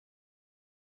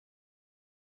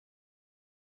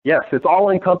Yes, it's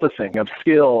all encompassing of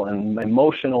skill and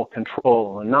emotional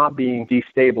control and not being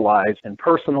destabilized and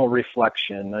personal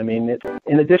reflection. I mean,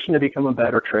 in addition to become a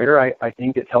better trader, I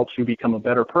think it helps you become a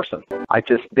better person. I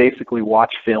just basically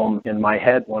watch film in my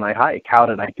head when I hike. How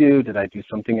did I do? Did I do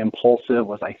something impulsive?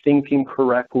 Was I thinking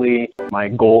correctly? My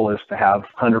goal is to have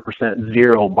 100%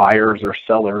 zero buyer's or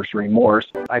seller's remorse.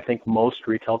 I think most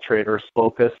retail traders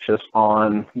focus just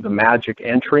on the magic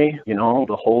entry,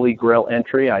 the holy grail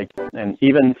entry. And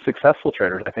even successful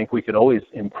traders, I think we could always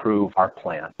improve our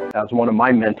plan. As one of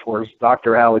my mentors,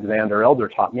 Dr. Alexander Elder,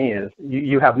 taught me is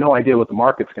you have no idea what the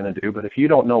market's going to do, but if you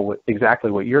don't know exactly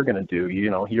what you're going to do,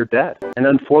 you're dead. And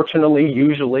unfortunately,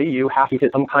 usually you have to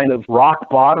hit some kind of rock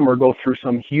bottom or go through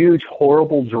some huge,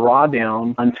 horrible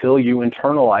drawdown until you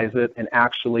internalize it and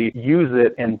actually use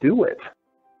it and do it.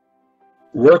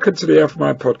 Welcome to the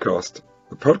AlphaMind Podcast.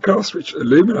 The podcast which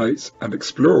illuminates and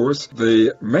explores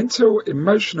the mental,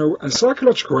 emotional and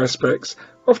psychological aspects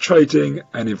of trading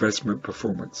and investment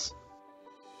performance.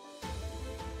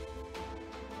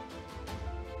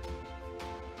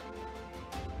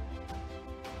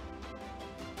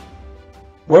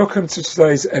 Welcome to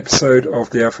today's episode of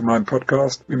the AlphaMind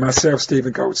Podcast with myself,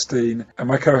 Stephen Goldstein, and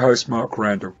my co-host, Mark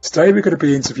Randall. Today we're going to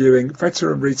be interviewing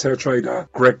veteran retail trader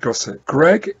Gregg Gossett.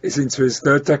 Gregg is into his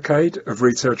third decade of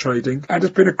retail trading and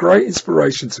has been a great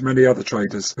inspiration to many other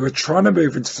traders who are trying to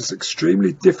move into this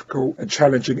extremely difficult and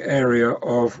challenging area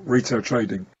of retail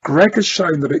trading. Gregg has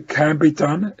shown that it can be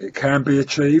done, it can be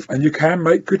achieved, and you can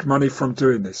make good money from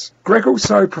doing this. Gregg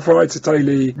also provides a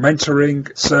daily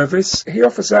mentoring service. He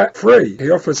offers that free. He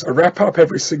offers a wrap-up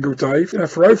every single day,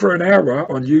 for over an hour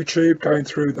on YouTube, going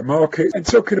through the market and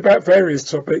talking about various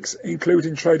topics,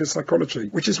 including trader psychology,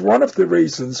 which is one of the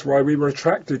reasons why we were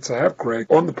attracted to have Gregg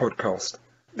on the podcast.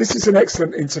 This is an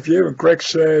excellent interview, and Gregg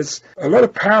shares a lot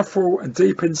of powerful and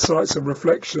deep insights and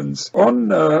reflections on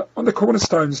the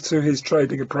cornerstones to his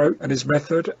trading approach and his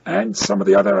method, and some of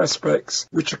the other aspects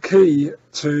which are key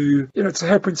to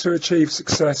helping to achieve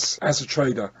success as a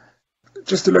trader.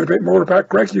 Just a little bit more about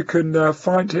Gregg. You can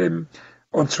find him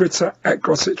on Twitter at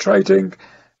Gossett Trading,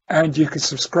 and you can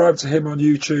subscribe to him on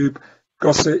YouTube,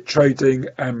 Gossett Trading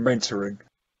and Mentoring.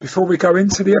 Before we go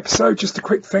into the episode, just a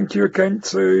quick thank you again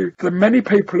to the many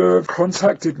people who have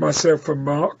contacted myself and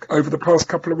Mark over the past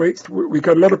couple of weeks. We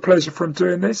got a lot of pleasure from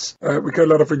doing this. We got a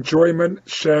lot of enjoyment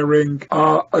sharing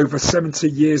our over 70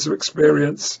 years of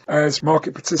experience as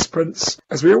market participants.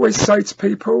 As we always say to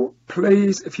people,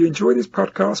 please, if you enjoy this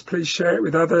podcast, please share it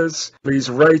with others. Please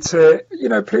rate it.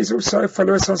 Please also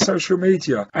follow us on social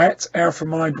media. At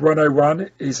AlphaMind101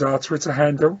 is our Twitter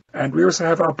handle. And we also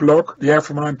have our blog, the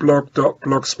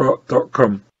alphamindblog.blogspot.com.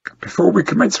 Before we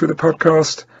commence with the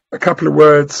podcast, a couple of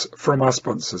words from our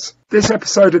sponsors. This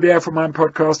episode of the AlphaMind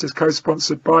Podcast is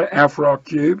co-sponsored by Alpha R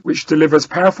Cube, which delivers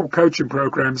powerful coaching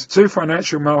programs to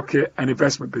financial market and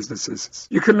investment businesses.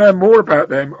 You can learn more about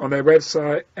them on their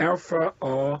website,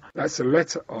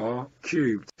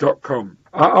 alpha-cubed.com.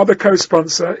 Our other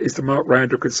co-sponsor is the Mark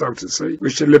Randall Consultancy,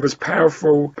 which delivers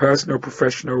powerful personal,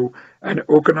 professional and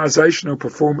organisational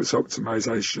performance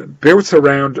optimization built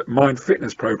around mind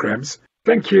fitness programs.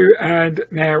 Thank you, and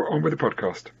now on with the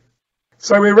podcast.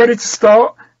 So we're ready to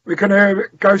start. We're going to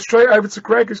go straight over to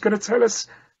Gregg, who's going to tell us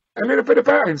a little bit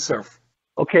about himself.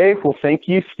 Okay, well, thank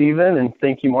you, Stephen, and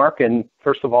thank you, Mark. And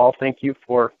first of all, thank you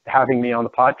for having me on the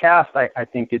podcast. I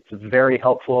think it's very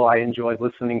helpful. I enjoy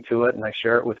listening to it, and I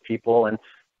share it with people. And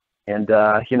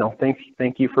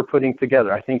thank you for putting it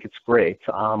together. I think it's great.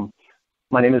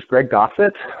 My name is Gregg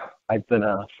Gossett. I've been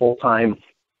a full-time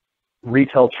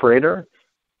retail trader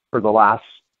for the last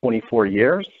 24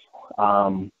 years.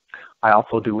 I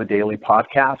also do a daily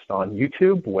podcast on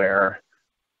YouTube where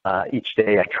each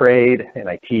day I trade and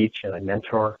I teach and I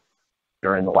mentor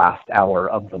during the last hour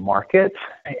of the market.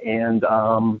 And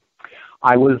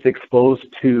I was exposed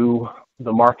to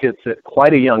the markets at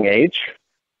quite a young age.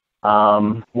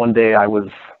 One day I was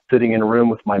sitting in a room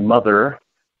with my mother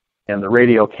and the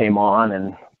radio came on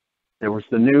and there was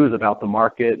the news about the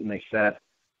market, and they said,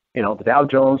 the Dow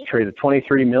Jones traded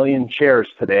 23 million shares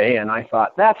today, and I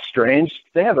thought, that's strange.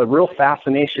 They have a real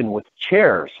fascination with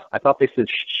chairs. I thought they said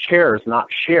shares, not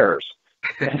shares.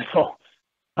 And so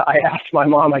I asked my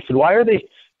mom, I said, why are they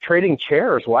trading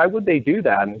chairs? Why would they do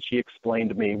that? And she explained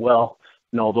to me, well,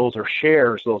 no, those are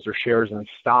shares. Those are shares in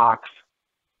stocks.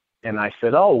 And I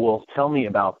said, oh, well, tell me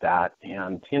about that.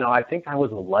 And, I think I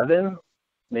was 11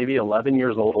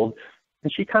 years old.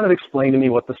 And she kind of explained to me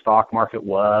what the stock market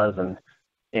was,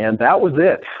 and that was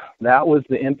it. That was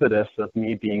the impetus of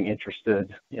me being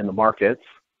interested in the markets.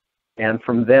 And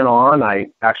from then on, I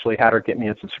actually had her get me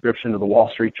a subscription to the Wall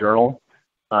Street Journal.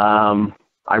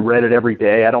 I read it every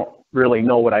day. I don't really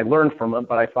know what I learned from it,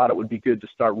 but I thought it would be good to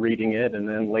start reading it. And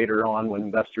then later on, when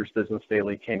Investors Business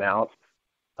Daily came out,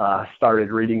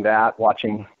 started reading that,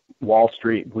 watching Wall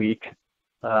Street Week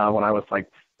when I was like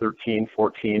 13,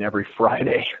 14 every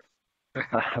Friday.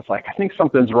 I was like, I think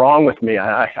something's wrong with me.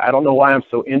 I don't know why I'm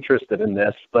so interested in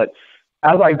this. But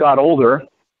as I got older,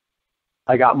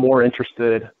 I got more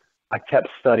interested. I kept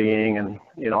studying, and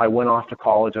I went off to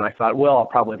college, and I thought, well, I'll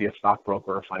probably be a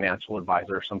stockbroker or financial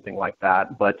advisor or something like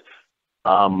that. But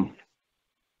while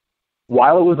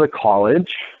I was at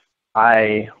college,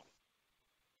 I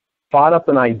thought up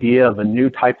an idea of a new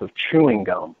type of chewing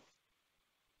gum.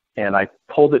 And I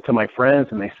told it to my friends,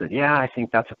 and they said, yeah, I think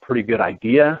that's a pretty good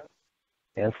idea.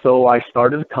 And so I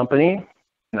started a company,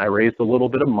 and I raised a little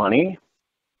bit of money.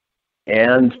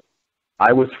 And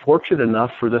I was fortunate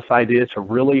enough for this idea to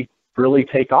really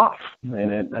take off.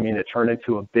 And it turned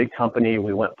into a big company.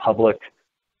 We went public.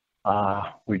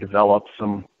 We developed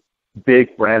some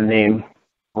big brand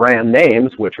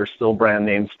names, which are still brand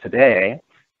names today.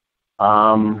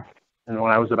 And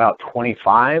when I was about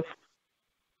 25,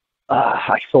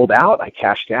 I sold out, I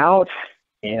cashed out,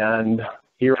 and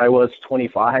here I was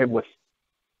 25 with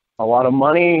a lot of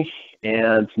money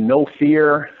and no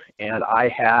fear, and I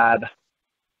had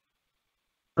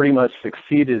pretty much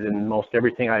succeeded in most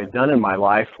everything I had done in my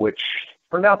life, which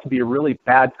turned out to be a really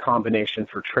bad combination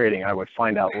for trading. I would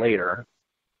find out later.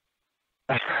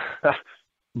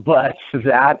 But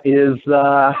that is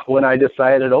when I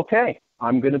decided, okay,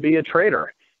 I'm going to be a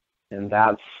trader. And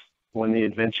that's when the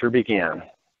adventure began.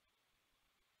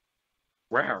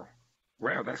 Wow,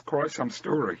 that's quite some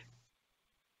story.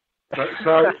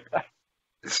 So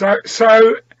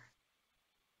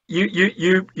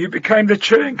you became the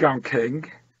chewing gum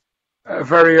king at a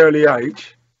very early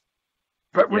age,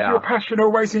 but was your passion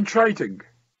always in trading?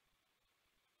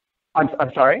 I'm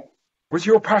sorry? Was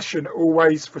your passion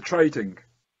always for trading?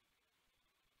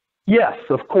 Yes,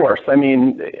 of course. I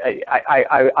mean,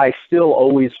 I still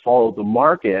always followed the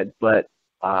market, but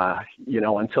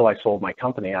until I sold my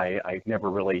company, I never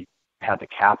really had the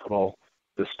capital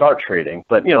to start trading.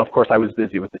 But of course, I was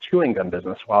busy with the chewing gum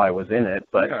business while I was in it.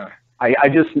 But yeah.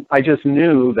 I just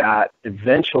knew that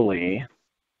eventually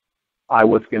I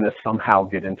was going to somehow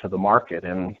get into the market,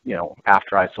 and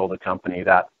after I sold the company,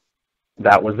 that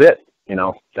was it.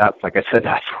 That's, like I said,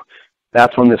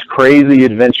 that's when this crazy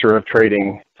adventure of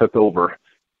trading took over.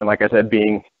 And like I said,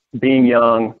 being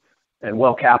young and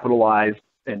well capitalized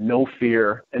and no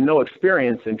fear and no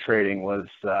experience in trading was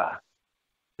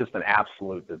just an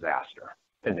absolute disaster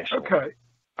initially.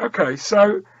 Okay.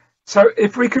 So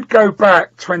if we could go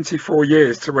back 24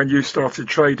 years to when you started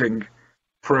trading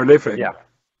for a living, yeah.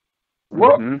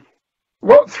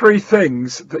 What three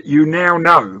things that you now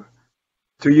know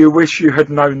do you wish you had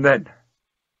known then?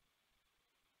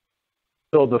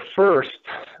 So the first,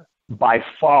 by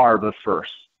far the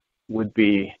first, would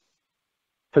be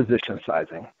position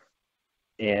sizing.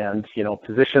 And,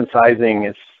 position sizing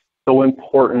is so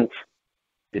important.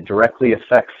 It directly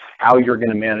affects how you're going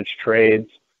to manage trades.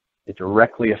 It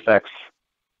directly affects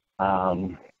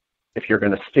if you're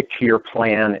going to stick to your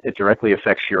plan. It directly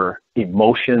affects your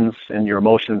emotions, and your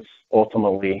emotions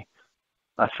ultimately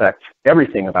affect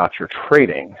everything about your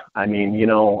trading. I mean,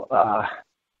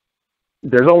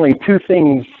 there's only two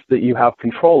things that you have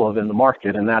control of in the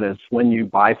market, and that is when you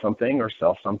buy something or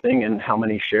sell something, and how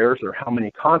many shares or how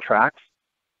many contracts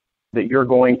that you're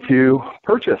going to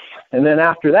purchase. And then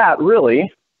after that,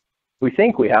 really, we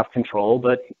think we have control,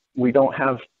 but we don't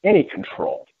have any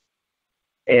control.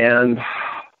 And,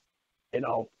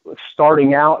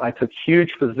 starting out, I took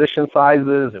huge position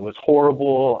sizes. It was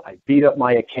horrible. I beat up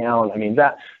my account. I mean,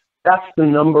 that's the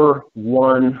number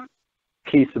one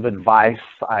piece of advice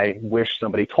I wish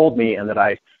somebody told me and that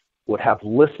I would have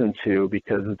listened to,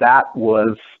 because that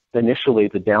was initially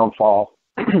the downfall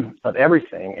of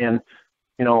everything. And,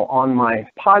 on my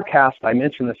podcast, I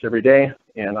mention this every day,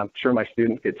 and I'm sure my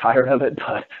students get tired of it,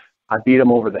 but I beat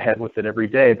them over the head with it every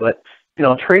day. But,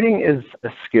 trading is a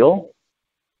skill.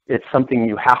 It's something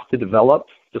you have to develop,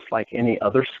 just like any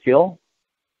other skill.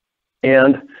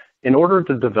 And in order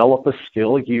to develop a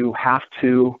skill, you have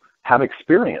to have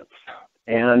experience.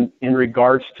 And in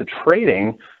regards to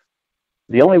trading,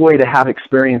 the only way to have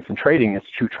experience in trading is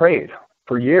to trade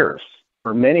for years,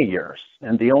 for many years.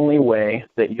 And the only way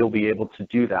that you'll be able to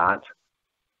do that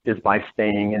is by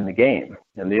staying in the game.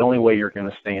 And the only way you're going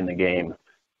to stay in the game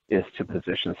is to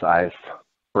position size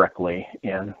correctly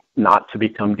and not to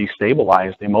become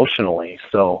destabilized emotionally.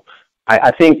 So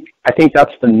I think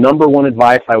that's the number one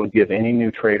advice I would give any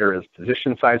new trader, is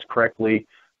position size correctly.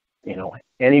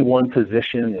 Any one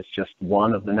position is just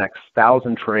one of the next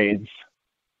 1,000 trades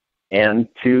and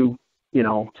to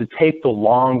take the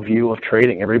long view of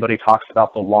trading. Everybody talks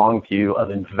about the long view of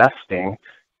investing.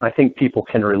 I think people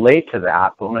can relate to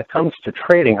that, but when it comes to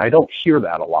trading, I don't hear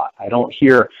that a lot. I don't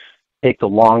hear take the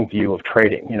long view of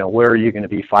trading. Where are you going to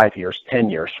be 5 years, 10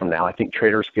 years from now? I think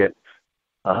traders get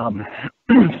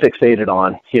fixated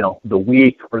on, the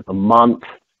week or the month.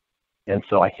 And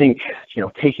so I think,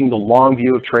 taking the long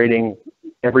view of trading,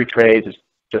 every trade is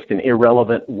just an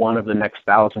irrelevant one of the next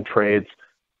 1,000 trades.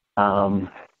 And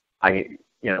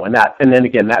then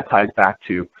again, that ties back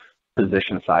to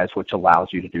position size, which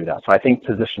allows you to do that. So I think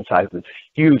position size is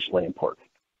hugely important.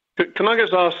 Can I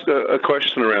just ask a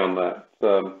question around that?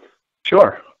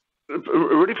 Sure.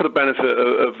 Really for the benefit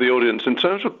of the audience, in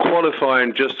terms of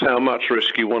qualifying just how much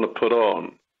risk you want to put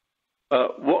on,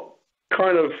 what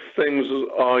kind of things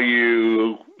are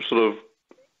you sort of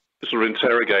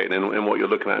interrogating in what you're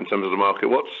looking at in terms of the market?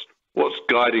 What's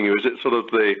guiding you? Is it sort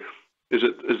of is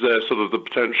there sort of the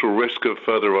potential risk of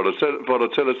further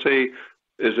volatility?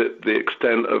 Is it the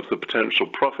extent of the potential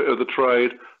profit of the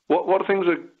trade? What things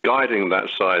are guiding that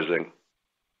sizing?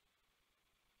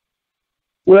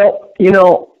 Well,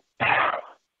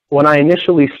 when I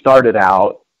initially started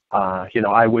out,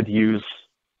 I would use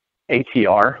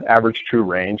ATR, average true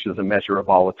range, as a measure of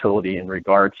volatility in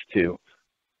regards to,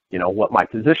 what my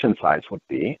position size would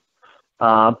be.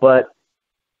 But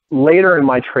later in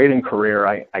my trading career,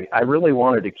 I really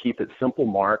wanted to keep it simple,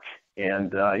 Mark.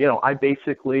 And, I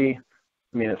basically,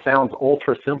 it sounds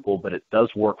ultra simple, but it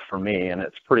does work for me, and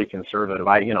it's pretty conservative.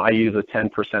 I use a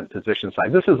 10% position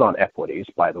size. This is on equities,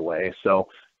 by the way. So,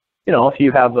 if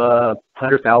you have a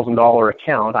 $100,000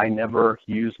 account, I never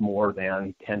use more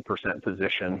than 10%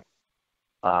 position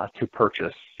to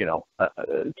purchase,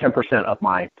 10%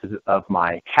 of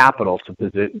my capital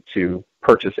to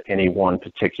purchase any one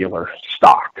particular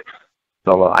stock.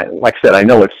 So, like I said, I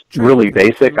know it's really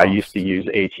basic. I used to use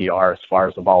ATR as far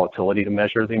as the volatility to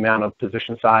measure the amount of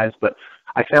position size, but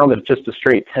I found that just a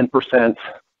straight 10%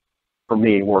 for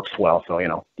me works well. So, you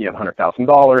have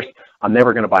 $100,000. I'm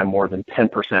never going to buy more than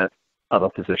 10% of a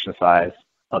position size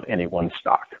of any one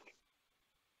stock.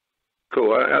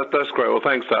 Cool. That's great. Well,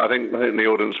 thanks. I think the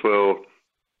audience will,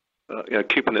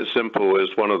 keeping it simple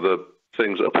is one of the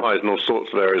things that applies in all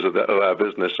sorts of areas of our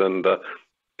business, and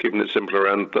keeping it simple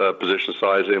around position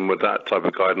sizing with that type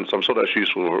of guidance, I'm sure that's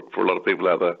useful for a lot of people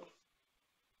out there.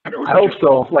 I hope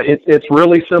so. It's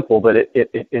really simple, but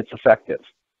it's effective.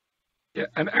 Yeah,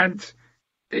 and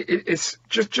it's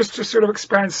just to sort of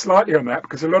expand slightly on that,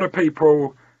 because a lot of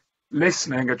people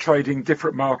listening are trading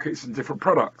different markets and different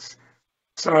products.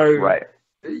 So, right.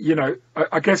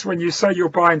 I guess when you say you're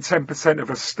buying 10% of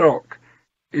a stock,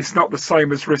 it's not the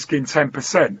same as risking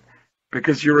 10%,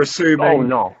 because you're assuming. Oh,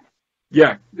 no.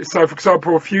 Yeah. So, for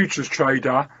example, a futures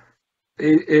trader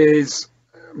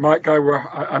might go,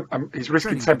 well, he's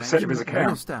risking 10% of his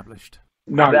account. Established.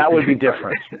 No, that would be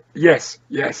different. Yes.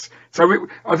 So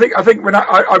I think when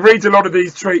I read a lot of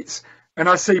these tweets, and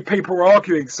I see people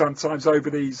arguing sometimes over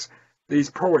these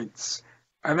points,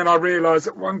 and then I realise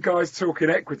that one guy's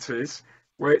talking equities,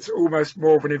 where it's almost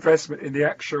more of an investment in the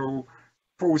actual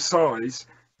full size,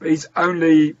 but he's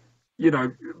only, you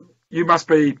must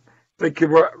be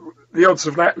thinking, well, the odds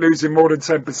of that losing more than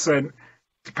 10%,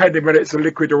 depending whether it's a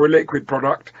liquid or a liquid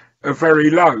product, are very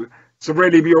low. So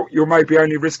really, you're maybe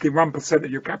only risking 1%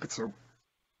 of your capital.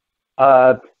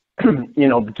 To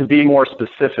be more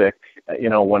specific,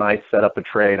 when I set up a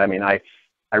trade, I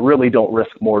really don't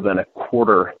risk more than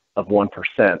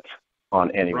 0.25%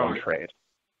 on any one trade.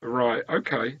 Right.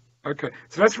 Okay.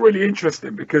 So that's really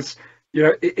interesting, because,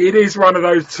 it is one of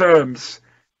those terms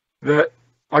that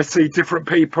I see different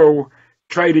people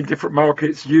trading different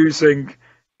markets using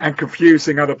and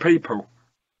confusing other people.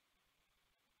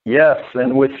 Yes,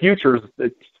 and with futures,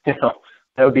 that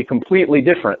would be completely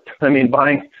different.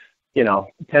 Buying,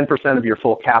 10% of your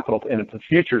full capital in a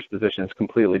futures position is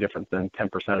completely different than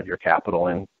 10% of your capital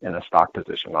in a stock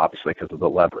position, obviously, because of the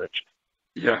leverage.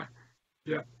 Yeah.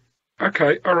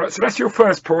 Okay, all right. So that's your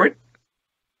first point.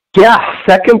 Yeah,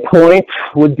 second point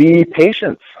would be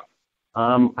patience.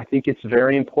 I think it's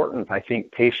very important. I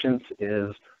think patience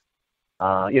is,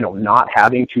 not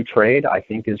having to trade, I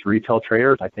think, as retail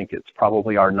traders, I think it's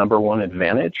probably our number one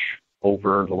advantage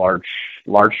over the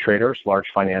large traders, large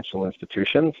financial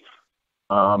institutions.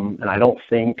 And I don't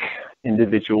think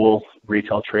individual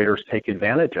retail traders take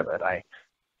advantage of it.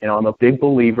 I'm a big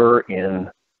believer in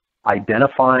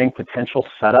identifying potential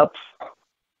setups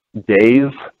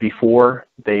days before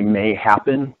they may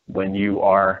happen, when you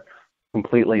are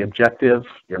completely objective,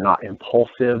 you're not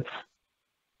impulsive,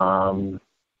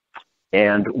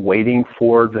 and waiting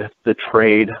for the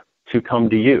trade to come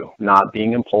to you, not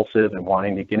being impulsive and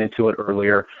wanting to get into it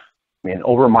earlier. I mean,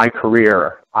 over my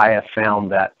career, I have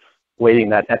found that waiting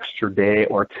that extra day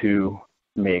or two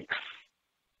makes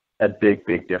a big,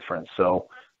 big difference. So,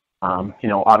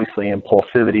 obviously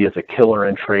impulsivity is a killer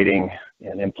in trading,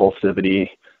 and impulsivity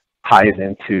ties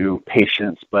into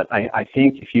patience. But I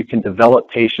think if you can develop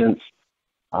patience,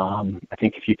 I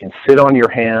think if you can sit on your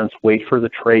hands, wait for the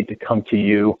trade to come to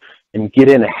you, and get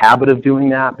in a habit of doing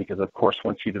that, because of course,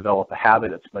 once you develop a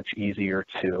habit, it's much easier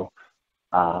to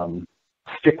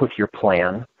stick with your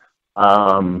plan.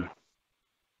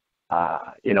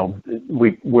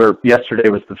 Yesterday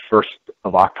was the 1st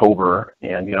of October,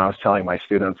 and I was telling my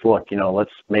students, look,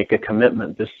 let's make a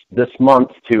commitment this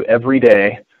month to every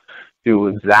day do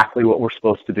exactly what we're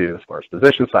supposed to do as far as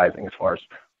position sizing, as far as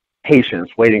patience,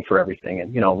 waiting for everything,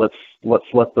 and let's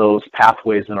let those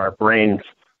pathways in our brains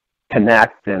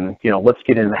connect, and let's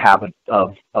get in the habit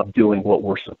of doing what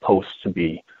we're supposed to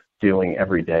be doing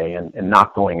every day, and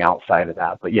not going outside of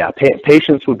that. But yeah,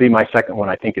 patience would be my second one.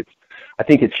 I think it's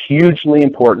hugely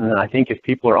important, and I think if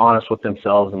people are honest with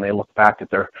themselves and they look back at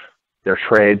their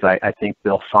trades, I think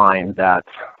they'll find that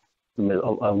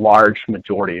a large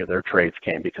majority of their trades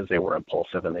came because they were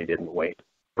impulsive and they didn't wait.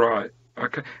 Right.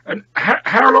 Okay. And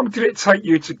how long did it take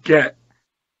you to get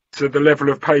to the level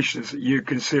of patience that you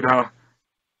consider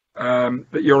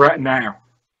that you're at now?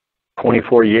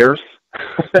 24 years.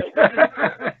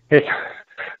 It's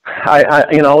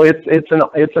an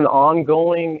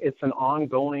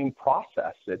ongoing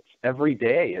process. It's every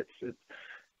day. It's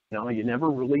you never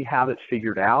really have it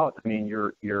figured out. I mean,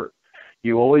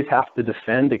 you always have to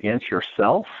defend against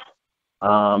yourself.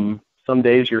 Some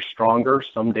days you're stronger,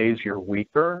 some days you're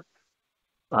weaker.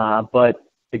 But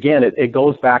again, it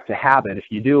goes back to habit.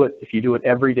 If you do it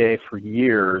every day for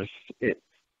years, it's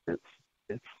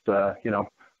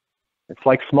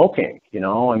like smoking,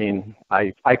 I mean,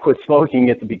 I quit smoking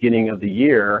at the beginning of the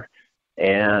year,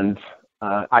 and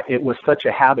it was such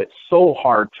a habit, so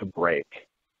hard to break.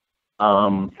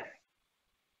 So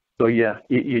yeah,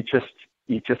 you just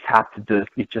have to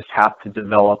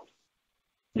develop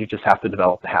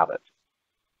the habit.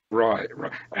 Right.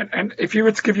 And if you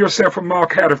were to give yourself a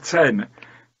mark out of 10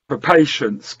 for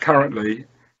patience currently,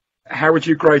 how would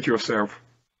you grade yourself?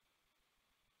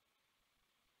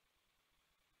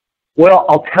 Well,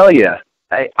 I'll tell you,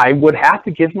 I would have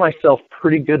to give myself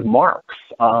pretty good marks.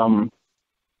 And,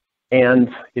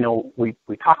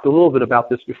 we talked a little bit about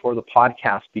this before the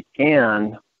podcast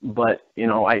began, but,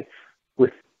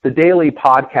 with the daily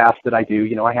podcast that I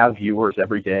do, I have viewers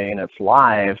every day and it's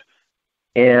live.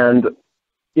 And,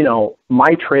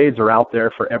 my trades are out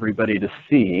there for everybody to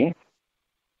see.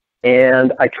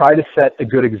 And I try to set a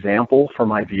good example for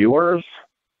my viewers.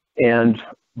 And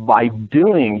by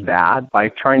doing that, by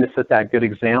trying to set that good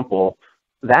example,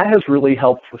 that has really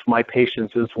helped with my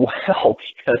patience as well,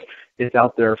 because it's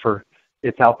out there for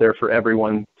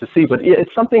everyone to see. But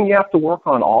it's something you have to work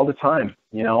on all the time.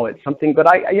 It's something. But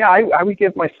I would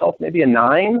give myself maybe a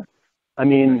 9. I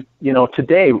mean,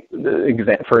 today,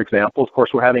 for example, of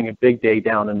course, we're having a big day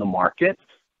down in the market,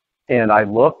 and I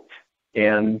looked,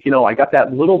 and I got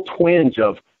that little twinge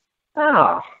of,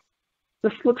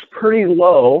 this looks pretty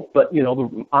low, but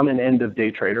I'm an end of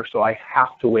day trader, so I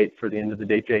have to wait for the end of the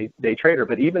day trader.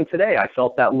 But even today, I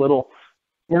felt that little,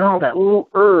 that little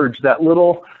urge, that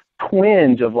little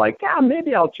twinge of like,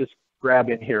 maybe I'll just grab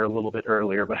in here a little bit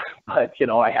earlier. But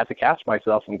I had to catch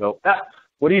myself and go,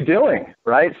 what are you doing,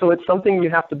 right? So it's something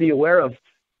you have to be aware of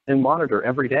and monitor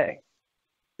every day.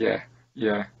 Yeah.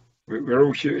 We're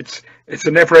all sure it's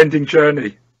a never-ending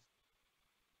journey.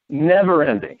 Never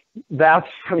ending.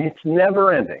 It's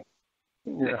never ending.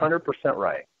 You're 100%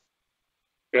 right.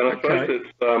 Yeah, and I suppose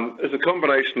it's a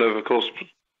combination of course,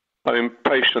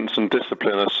 patience and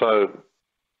discipline are so,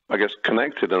 I guess,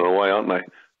 connected in a way, aren't they?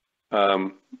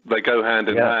 They go hand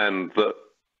in hand, that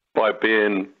by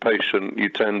being patient, you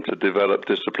tend to develop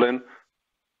discipline,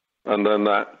 and then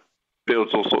that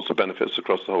builds all sorts of benefits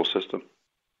across the whole system.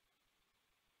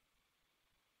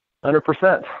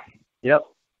 100%. Yep.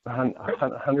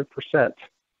 100%.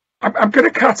 I'm going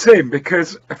to cut in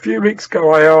because a few weeks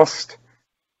ago I asked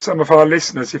some of our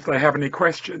listeners if they have any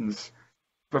questions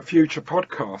for future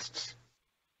podcasts.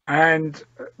 And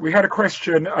we had a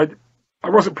question. I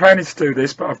wasn't planning to do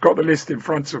this, but I've got the list in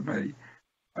front of me.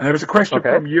 And there was a question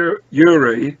from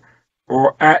Yuri,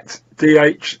 or at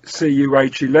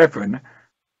DHCUH11,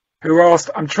 who asked,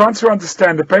 I'm trying to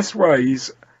understand the best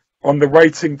ways on the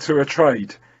waiting to a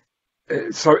trade.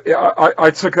 So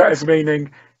I took that as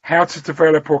meaning how to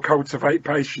develop or cultivate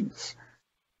patience.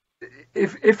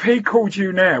 If he called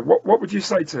you now, what would you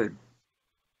say to him?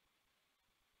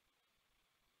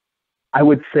 I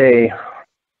would say,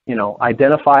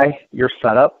 identify your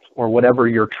setup or whatever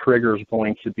your trigger is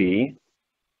going to be.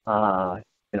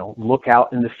 Look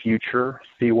out in the future,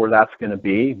 see where that's going to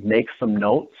be, make some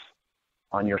notes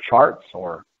on your charts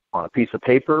or on a piece of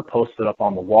paper, post it up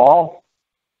on the wall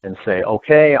and say,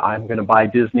 okay, I'm going to buy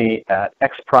Disney at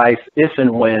X price if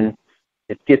and when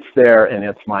it gets there and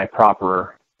it's a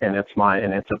proper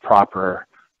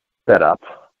setup.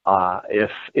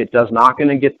 If it does not going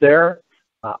to get there,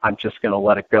 I'm just going to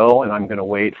let it go and I'm going to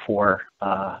wait for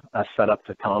a setup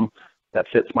to come that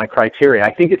fits my criteria.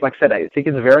 I think like I said, I think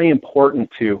it's very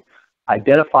important to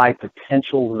identify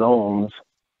potential zones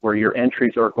where your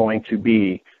entries are going to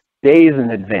be days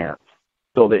in advance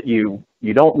so that you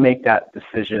don't make that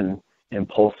decision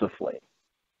impulsively.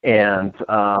 And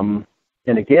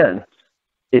again,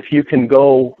 if you can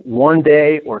go 1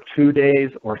 day or 2 days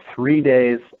or 3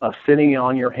 days of sitting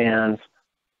on your hands,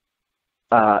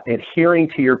 adhering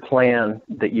to your plan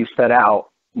that you set out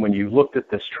when you looked at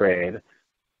this trade,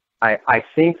 I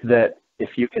think that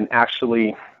if you can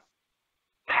actually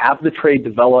have the trade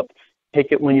develop,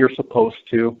 take it when you're supposed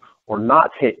to, or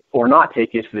not take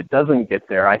it if it doesn't get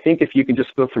there. I think if you can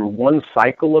just go through one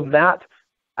cycle of that,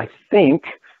 I think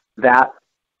that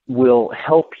will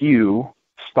help you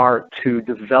start to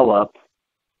develop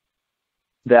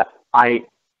that I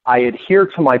adhere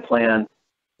to my plan,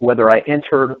 whether I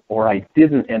entered or I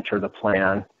didn't enter the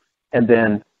plan, and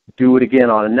then do it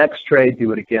again on the next trade,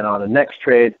 do it again on the next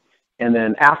trade. And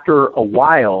then after a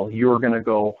while, you're going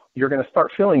to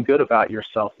start feeling good about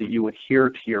yourself that you adhere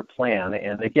to your plan.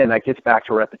 And again, that gets back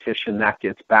to repetition, that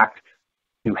gets back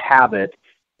to habit.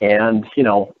 And,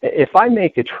 if I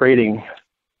make a trading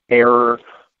error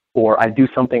or I do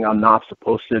something I'm not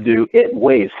supposed to do, it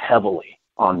weighs heavily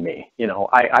on me.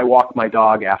 I walk my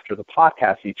dog after the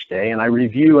podcast each day and I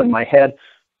review in my head,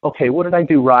 okay, what did I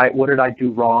do right? What did I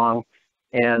do wrong?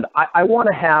 And I want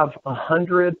to have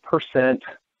 100%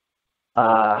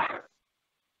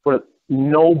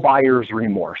 no buyer's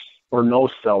remorse or no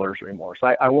seller's remorse.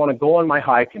 I want to go on my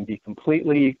hike and be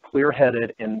completely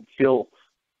clear-headed and feel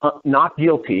not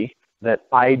guilty that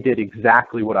I did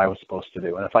exactly what I was supposed to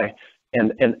do. And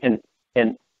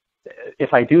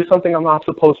if I do something I'm not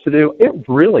supposed to do, it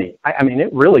really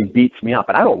beats me up,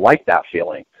 and I don't like that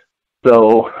feeling.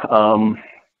 So,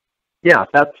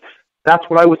 that's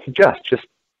what I would suggest. Just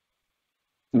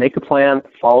make a plan,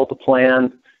 follow the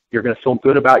plan. You're going to feel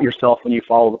good about yourself when you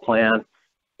follow the plan,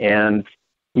 and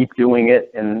keep doing it,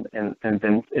 and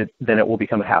then it will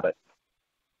become a habit.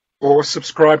 Or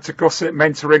subscribe to Gossett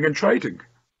Mentoring and Trading.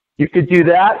 You could do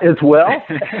that as well.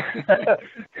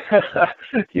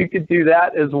 You could do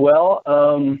that as well.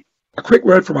 A quick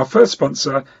word from our first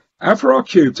sponsor.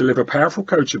 AlphaMind deliver powerful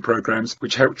coaching programs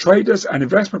which help traders and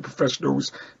investment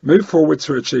professionals move forward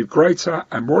to achieve greater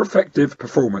and more effective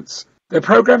performance. Their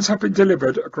programs have been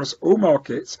delivered across all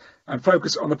markets and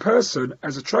focus on the person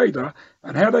as a trader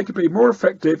and how they can be more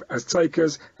effective as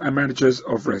takers and managers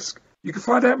of risk. You can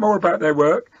find out more about their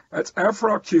work at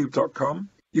alphamindcube.com.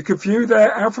 You can view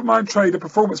their AlphaMind Trader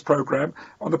Performance Program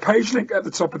on the page link at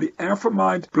the top of the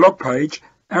AlphaMind blog page,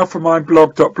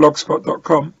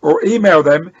 alphamindblog.blogspot.com, or email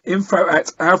them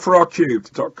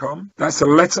info@alpharcubed.com. That's the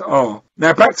letter R.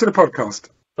 Now back to the podcast.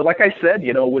 So like I said,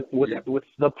 with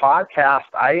the podcast,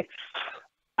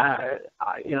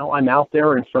 I'm out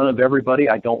there in front of everybody.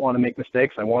 I don't want to make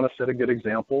mistakes. I want to set a good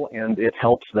example, and it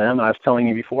helps them. I was telling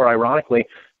you before, ironically,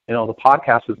 the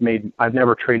podcast I've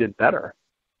never traded better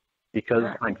because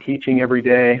I'm teaching every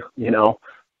day.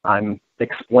 I'm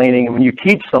explaining. And when you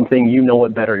teach something, you know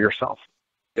it better yourself.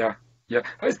 Yeah.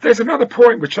 There's another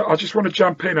point which I just want to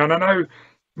jump in, and I know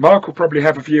Mark will probably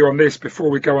have a view on this before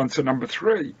we go on to number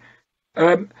 3.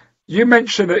 You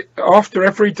mentioned that after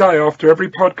every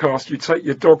podcast, you take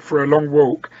your dog for a long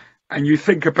walk and you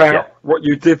think about what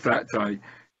you did that day.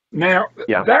 Now,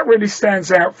 that really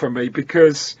stands out for me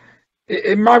because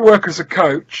in my work as a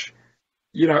coach,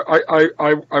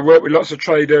 I work with lots of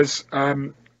traders.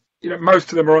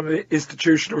 Most of them are on the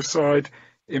institutional side,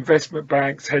 investment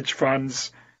banks, hedge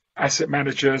funds, asset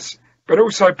managers, but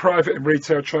also private and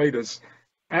retail traders.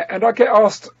 And I get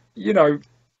asked, and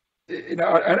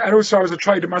also I was a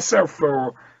trader myself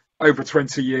for over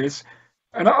 20 years.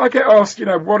 And I get asked,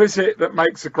 what is it that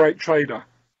makes a great trader?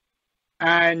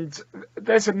 And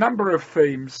there's a number of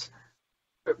themes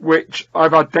which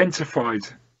I've identified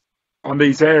on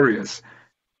these areas.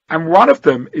 And one of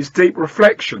them is deep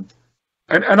reflection.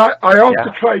 And I asked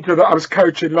a trader that I was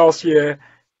coaching last year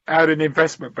out in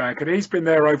investment bank, and he's been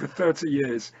there over 30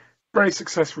 years, very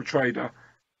successful trader.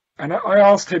 And I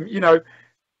asked him,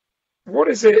 what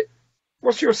is it?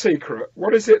 What's your secret?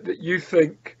 What is it that you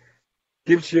think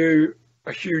gives you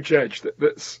a huge edge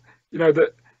that's,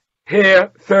 that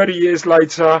here, 30 years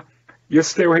later, you're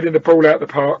still hitting the ball out the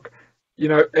park,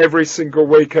 every single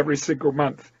week, every single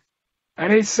month.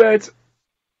 And he said,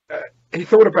 he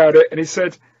thought about it and he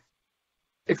said,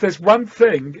 if there's one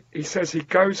thing, he says he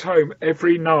goes home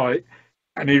every night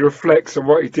and he reflects on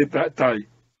what he did that day.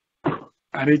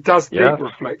 And he does deep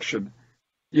reflection.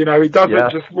 He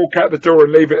doesn't just walk out the door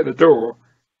and leave it at the door.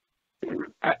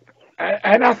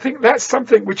 And I think that's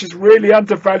something which is really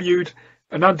undervalued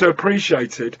and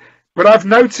underappreciated. But I've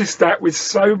noticed that with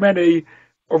so many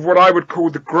of what I would call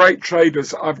the great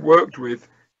traders I've worked with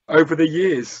over the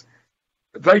years.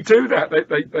 They do that.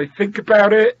 They think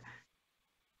about it.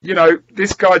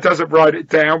 This guy doesn't write it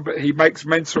down, but he makes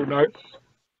mental notes.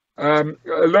 A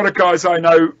lot of guys I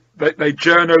know, they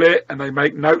journal it and they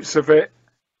make notes of it.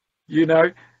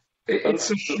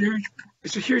 It's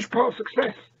a huge part of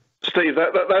success. Steve,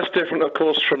 that's different, of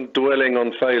course, from dwelling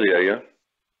on failure, yeah?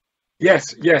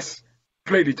 Yes,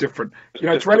 completely different.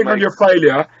 Dwelling on your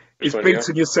failure is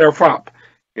beating yourself up.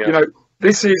 Yeah.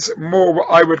 This is more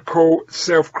what I would call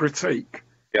self-critique.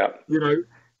 Yeah.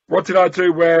 What did I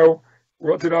do well?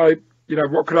 What could I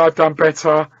have done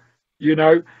better?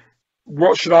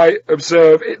 What should I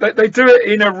observe? They do it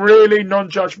in a really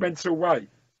non-judgmental way.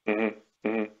 Mm-hmm.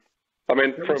 Mm-hmm. I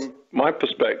mean, from my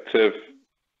perspective,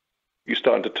 you're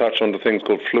starting to touch on the things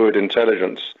called fluid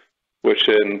intelligence, which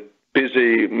in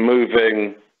busy,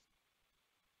 moving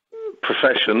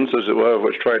professions, as it were, of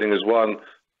which trading is one,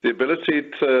 the ability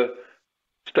to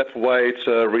step away,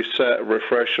 to reset,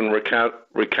 refresh, and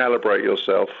recalibrate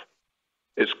yourself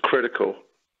is critical.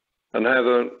 And I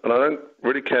don't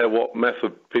really care what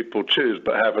method people choose,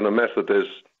 but having a method is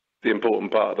the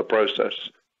important part of the process.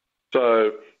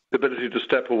 So the ability to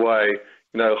step away,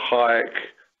 hike,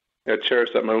 cherish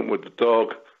that moment with the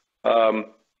dog.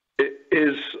 It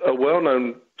is a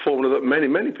well-known formula that many,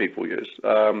 many people use.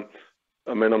 I'm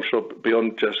sure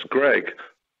beyond just Gregg,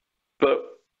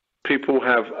 but people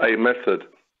have a method.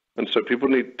 And so people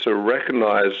need to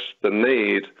recognize the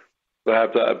need to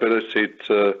have that ability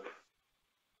to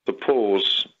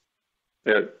pause,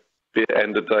 be it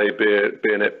end of day,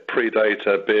 being it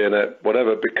pre-data, being it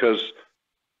whatever, because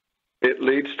it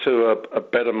leads to a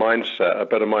better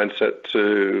mindset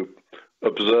to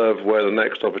observe where the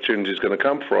next opportunity is going to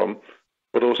come from,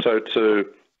 but also to,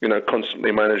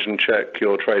 constantly manage and check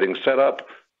your trading setup,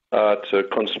 to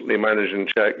constantly manage and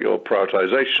check your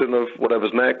prioritization of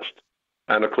whatever's next.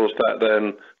 And of course, that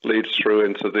then leads through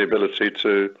into the ability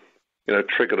to,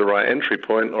 trigger the right entry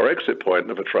point or exit point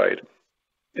of a trade.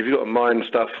 If you've got a mind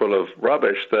stuffed full of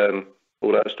rubbish, then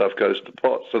all that stuff goes to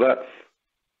pot. So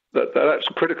that's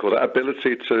critical, that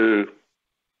ability to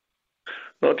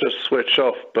not just switch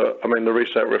off, but the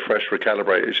reset, refresh,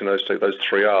 recalibrate is, so those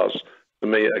 3 R's, for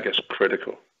me, I guess,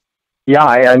 critical.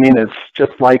 Yeah, it's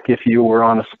just like if you were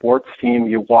on a sports team,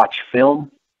 you watch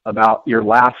film about your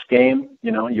last game,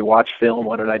 you watch film,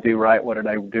 what did I do right, what did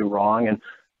I do wrong, and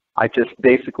I just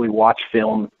basically watch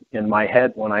film in my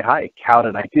head when I hike. How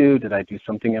did I do? Did I do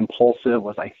something impulsive?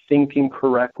 Was I thinking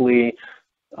correctly?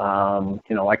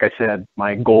 Like I said,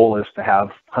 my goal is to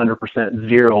have 100%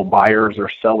 zero buyers or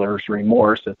sellers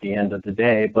remorse at the end of the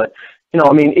day. But,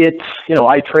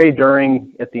 I trade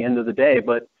at the end of the day,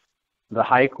 but the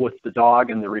hike with the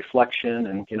dog and the reflection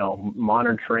and,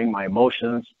 monitoring my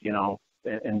emotions,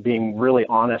 and being really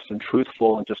honest and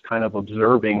truthful and just kind of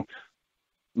observing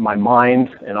my mind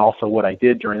and also what I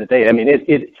did during the day.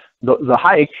 The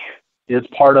hike is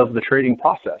part of the trading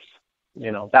process.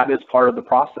 That is part of the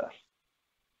process.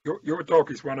 Your dog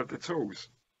is one of the tools.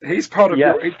 He's part of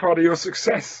your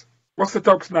success. What's the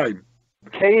dog's name?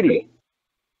 Katie.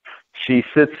 She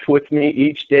sits with me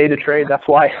each day to trade. That's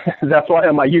why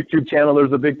on my YouTube channel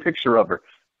there's a big picture of her.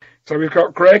 So we've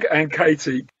got Gregg and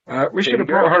Katie. We should have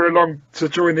brought her along to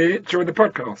join the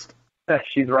podcast.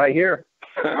 She's right here.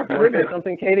 Brilliant.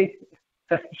 Something, Katie?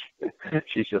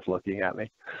 She's just looking at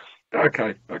me.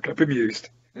 Okay, bemused.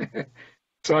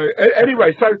 So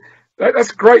anyway,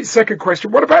 that's a great second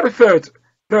question. What about a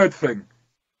third thing?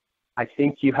 I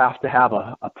think you have to have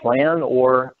a plan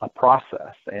or a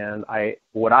process. And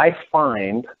what I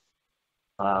find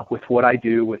with what I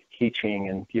do with teaching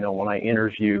and, when I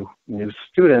interview new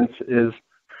students is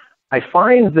I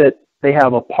find that they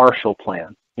have a partial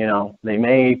plan. They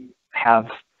may have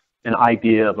an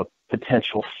idea of a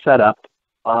potential setup,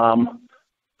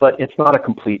 but it's not a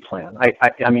complete plan.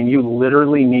 You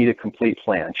literally need a complete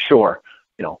plan. Sure,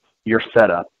 your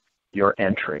setup, your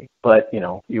entry, but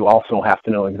you also have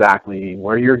to know exactly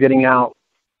where you're getting out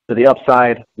to the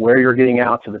upside, where you're getting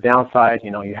out to the downside.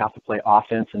 You have to play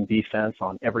offense and defense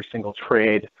on every single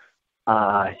trade.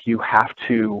 You have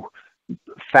to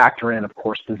factor in, of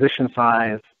course, position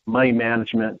size, money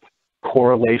management,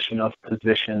 correlation of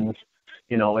positions.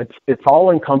 It's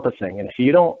all encompassing. And if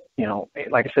you don't,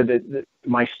 like I said,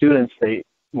 my students,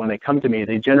 when they come to me,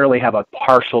 they generally have a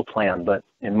partial plan. But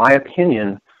in my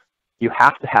opinion, you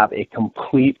have to have a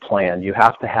complete plan. You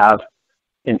have to have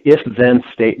an if-then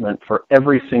statement for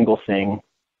every single thing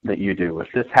that you do.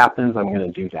 If this happens, I'm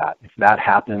going to do that. If that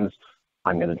happens,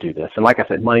 I'm going to do this. And like I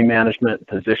said, money management,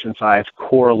 position size,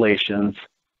 correlations.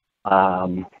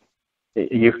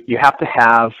 You have to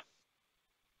have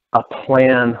a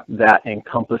plan that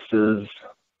encompasses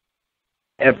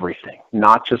everything,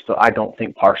 not just I don't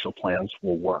think partial plans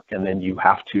will work. And then you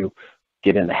have to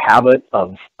get in the habit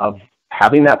of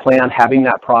having that plan, having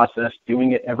that process,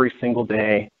 doing it every single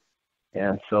day.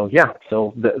 And so,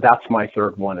 that's my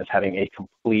third one, is having a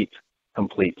complete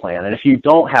plan. And if you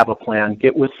don't have a plan,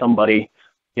 get with somebody,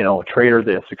 a trader,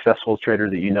 a successful trader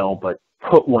that you know, but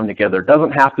put one together. It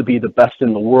doesn't have to be the best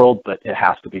in the world, but it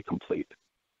has to be complete.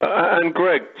 And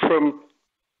Greg, from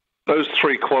those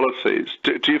three qualities,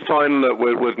 do you find that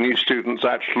with new students,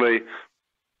 actually,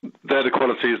 they're the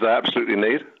qualities they absolutely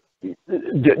need?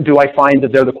 Do I find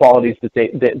that they're the qualities that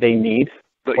they need?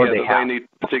 That they need to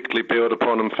particularly build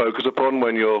upon and focus upon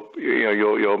when you're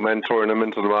mentoring them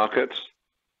into the markets?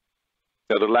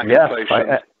 The lack of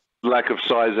patience, lack of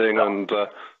sizing, and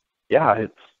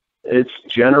it's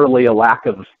generally a lack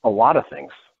of a lot of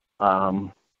things. I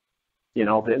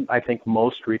think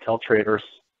most retail traders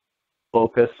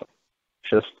focus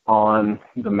just on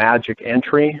the magic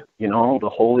entry, the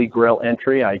holy grail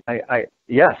entry.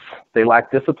 Yes, they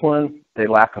lack discipline, they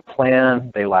lack a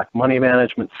plan, they lack money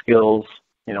management skills.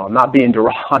 I'm not being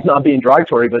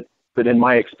derogatory, but in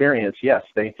my experience, yes,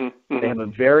 they have a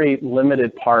very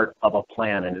limited part of a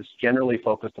plan, and it's generally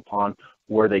focused upon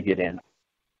where they get in,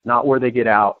 not where they get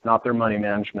out, not their money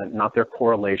management, not their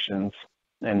correlations.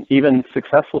 And even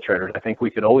successful traders, I think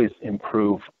we could always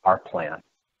improve our plan.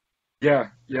 Yeah.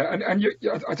 And I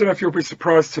don't know if you'll be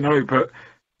surprised to know, but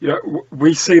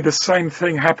we see the same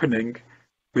thing happening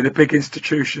with the big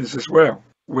institutions as well,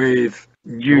 with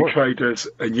new traders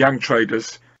and young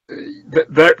traders.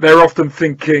 They're often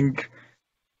thinking,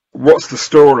 what's the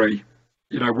story?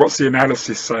 What's the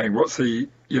analysis saying? What's the,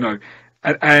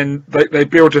 and they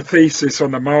build a thesis on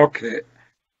the market,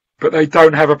 but they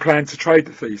don't have a plan to trade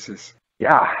the thesis.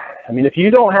 Yeah. If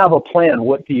you don't have a plan,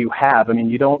 what do you have?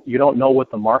 You don't know what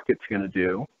the market's going to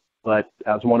do. But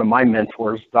as one of my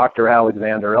mentors, Dr.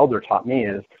 Alexander Elder, taught me,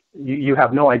 is you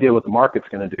have no idea what the market's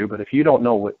going to do. But if you don't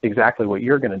know exactly what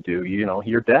you're going to do,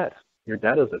 you're dead. You're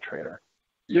dead as a trader.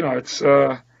 It's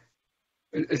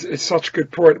such a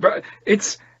good point. But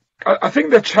I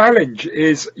think the challenge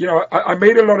is, I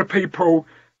meet a lot of people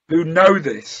who know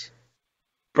this,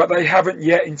 but they haven't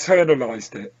yet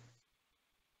internalized it.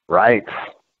 Right.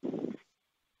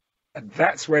 And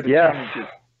that's where the challenge is.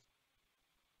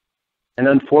 And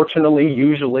unfortunately,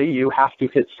 usually you have to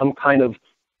hit some kind of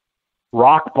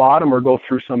rock bottom or go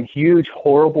through some huge,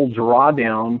 horrible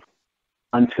drawdown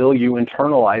until you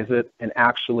internalize it and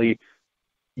actually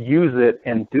use it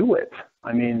and do it.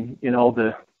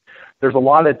 There's a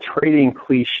lot of trading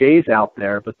cliches out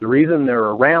there, but the reason they're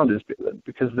around is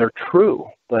because they're true.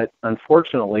 But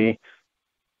unfortunately,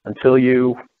 until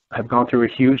you have gone through a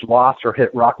huge loss or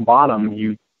hit rock bottom,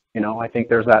 I think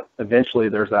there's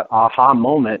that aha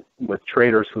moment with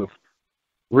traders who've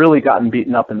really gotten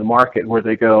beaten up in the market where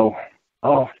they go,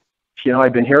 oh,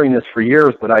 I've been hearing this for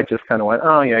years, but I just kind of went,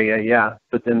 oh, yeah.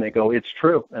 But then they go, it's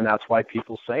true. And that's why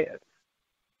people say it.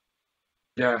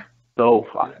 Yeah. So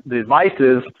the advice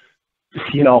is,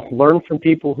 learn from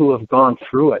people who have gone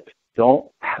through it. Don't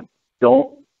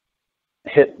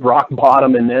hit rock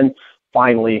bottom and then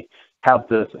finally have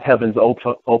the heavens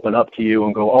open up to you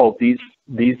and go, oh, these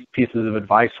pieces of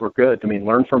advice were good.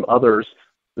 Learn from others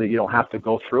so that you don't have to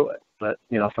go through it. But,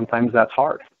 sometimes that's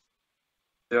hard.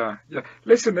 Yeah.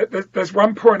 Listen, there's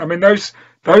one point.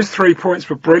 Those 3 points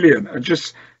were brilliant. And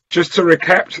just to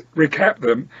recap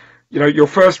them, your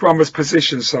first one was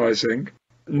position sizing.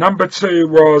 Number 2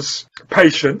 was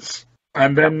patience.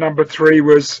 And then number 3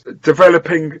 was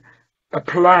developing a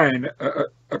plan,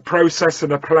 a process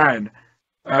and a plan.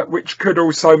 Which could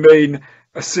also mean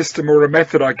a system or a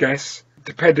method, I guess,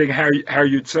 depending how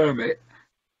you term it.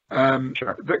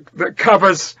 Sure. That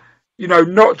covers,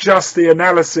 not just the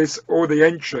analysis or the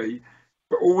entry,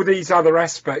 but all these other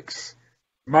aspects: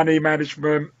 money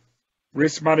management,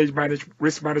 risk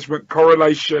management,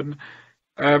 correlation,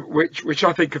 which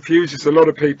I think confuses a lot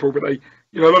of people. But a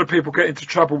lot of people get into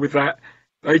trouble with that.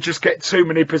 They just get too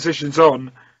many positions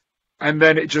on, and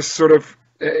then it just sort of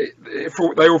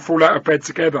they all fall out of bed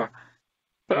together.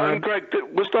 Greg,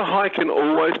 was the hiking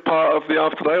always part of the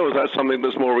After Day, or was that something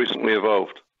that's more recently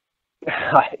evolved?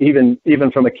 Even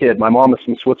from a kid. My mom is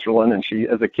from Switzerland, and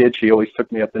as a kid, she always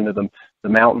took me up into the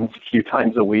mountains a few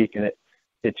times a week, and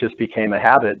it just became a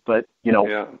habit. But,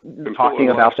 talking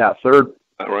about that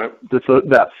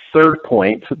third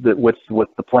point that with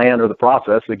the plan or the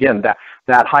process, again, that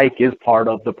hike is part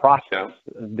of the process,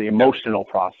 the emotional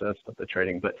process of the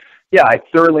trading. But yeah, I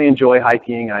thoroughly enjoy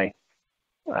hiking. I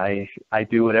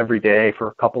do it every day for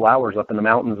a couple hours up in the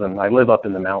mountains, and I live up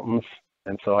in the mountains.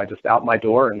 And so I just out my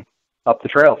door and up the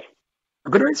trails.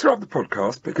 I'm going to interrupt the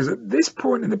podcast because at this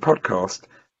point in the podcast,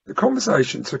 the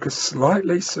conversation took a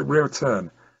slightly surreal turn.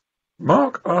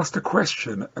 Mark asked a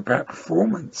question about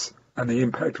performance and the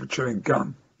impact of chewing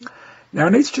gum. Now, I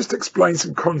need to just explain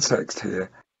some context here.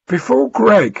 Before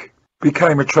Greg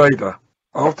became a trader,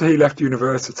 after he left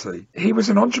university, he was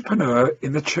an entrepreneur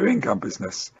in the chewing gum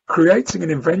business, creating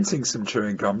and inventing some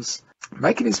chewing gums,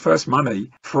 making his first money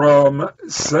from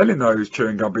selling those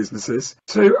chewing gum businesses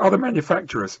to other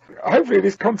manufacturers. Hopefully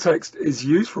this context is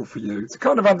useful for you to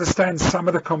kind of understand some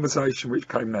of the conversation which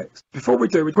came next. Before we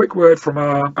do, a quick word from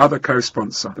our other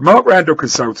co-sponsor. The Mark Randall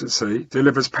Consultancy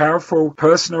delivers powerful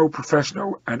personal,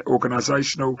 professional and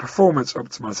organisational performance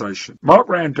optimization. Mark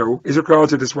Randall is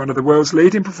regarded as one of the world's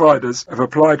leading providers of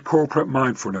applied corporate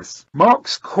mindfulness.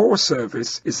 Mark's core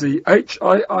service is the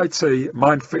HIIT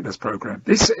Mind Fitness Program.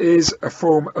 This is a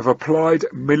form of applied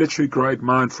military-grade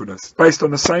mindfulness based on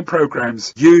the same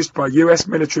programs used by US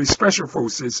military special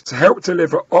forces to help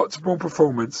deliver optimal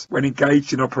performance when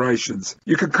engaged in operations.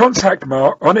 You can contact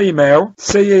Mark on email,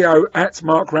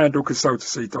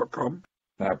 ceo@markrandallconsultancy.com.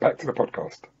 Now back to the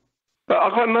podcast.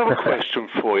 I've got another question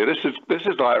for you. This is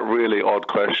like a really odd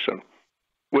question.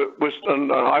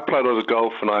 And I played a lot of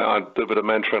golf, and I did a bit of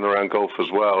mentoring around golf as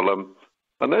well.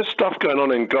 And there's stuff going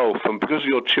on in golf, and because of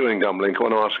your chewing gum link, I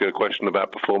want to ask you a question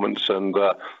about performance and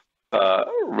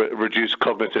reduced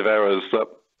cognitive errors that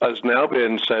is now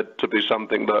being said to be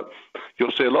something that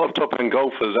you'll see a lot of top-end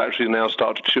golfers actually now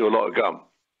start to chew a lot of gum.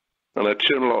 And they're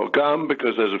chewing a lot of gum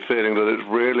because there's a feeling that it's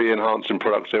really enhancing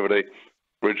productivity,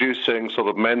 reducing sort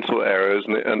of mental errors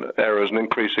and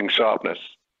increasing sharpness.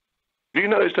 Have you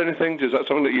noticed anything? Is that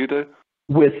something that you do?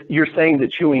 You're saying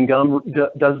that chewing gum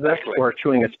does this, or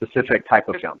chewing a specific type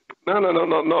of gum? No,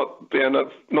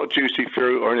 not juicy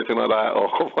fruit or anything like that, or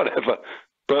whatever.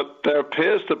 But there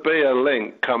appears to be a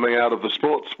link coming out of the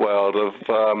sports world of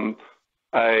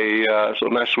a sort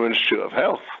of National Institute of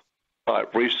Health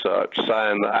type research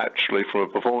saying that actually, from a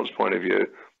performance point of view,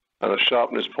 and a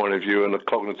sharpness point of view, and a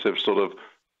cognitive sort of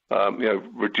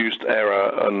reduced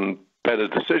error and better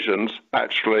decisions,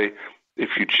 actually,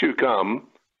 if you chew gum,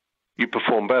 you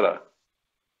perform better.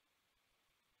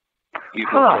 That's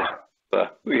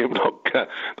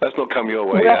not come your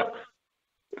way yet.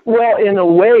 Well, in a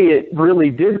way, it really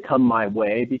did come my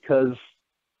way because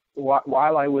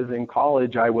while I was in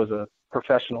college, I was a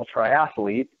professional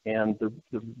triathlete, and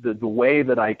the way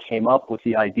that I came up with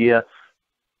the idea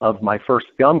of my first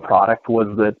gum product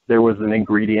was that there was an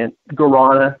ingredient,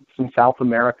 guarana, from South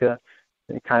America,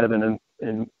 and kind of an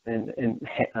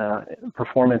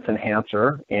performance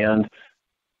enhancer. And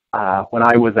when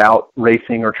I was out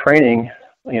racing or training,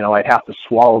 I'd have to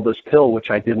swallow this pill,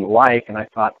 which I didn't like. And I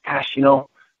thought, gosh,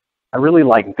 I really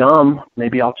like gum.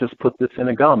 Maybe I'll just put this in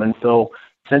a gum. And so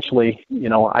essentially,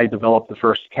 I developed the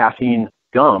first caffeine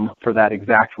gum for that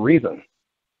exact reason,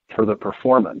 for the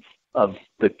performance of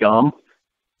the gum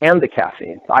and the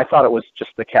caffeine. I thought it was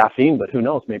just the caffeine, but who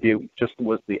knows? Maybe it just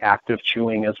was the active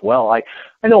chewing as well. I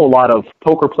know a lot of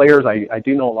poker players. I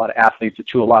do know a lot of athletes that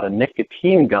chew a lot of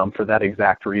nicotine gum for that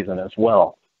exact reason as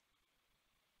well.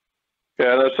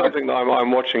 Yeah, that's something that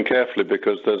I'm watching carefully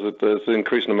because there's an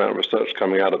increasing amount of research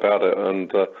coming out about it,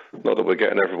 and not that we're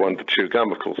getting everyone to chew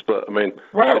gum, of course, but I mean,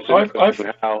 I'm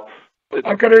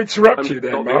going to interrupt you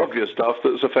there, Mark. The obvious stuff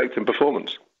that's affecting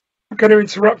performance. I'm going to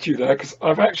interrupt you there because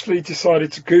I've actually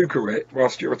decided to Google it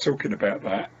whilst you were talking about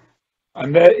that.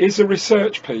 And there is a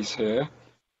research piece here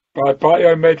by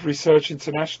Biomed Research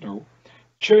International.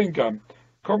 Chewing gum,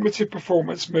 cognitive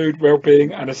performance, mood,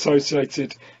 well-being and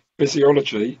associated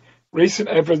physiology. Recent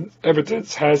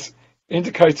evidence has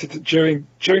indicated that chewing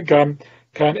gum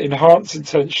can enhance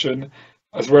intention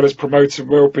as well as promoting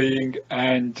well-being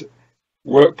and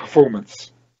work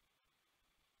performance.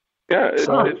 Yeah, it's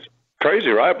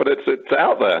crazy, right? But it's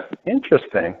out there.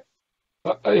 Interesting.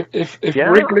 If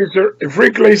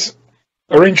Wrigley's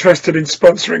are interested in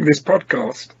sponsoring this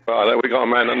podcast, we got a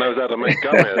man that knows how to make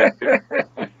gum here.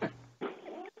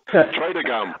 Trader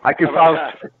gum. I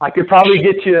could probably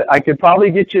get you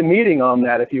a meeting on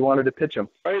that if you wanted to pitch them.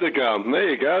 Trader gum. There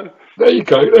you go. There you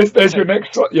go. There's your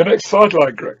next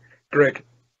sideline, Greg.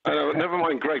 Never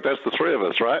mind, Greg. That's the three of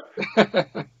us, right?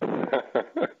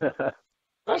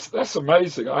 That's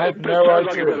amazing. I had no idea.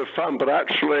 Like a bit of fun, but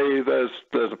actually, there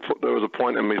was a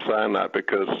point in me saying that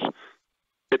because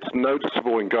it's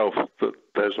noticeable in golf that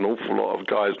there's an awful lot of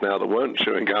guys now that weren't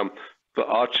chewing gum that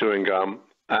are chewing gum,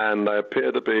 and they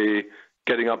appear to be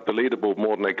getting up the leaderboard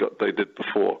more than they did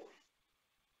before.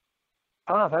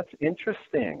 Ah, that's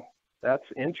interesting. I It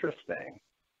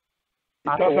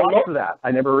have does to a watch lot. for that.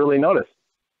 I never really noticed.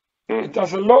 It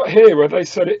does a lot here where they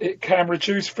said it can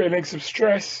reduce feelings of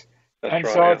stress, That's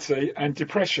anxiety, right, and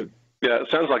depression. Yeah, it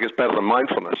sounds like it's better than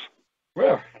mindfulness.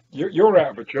 Well, you're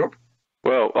out of a job.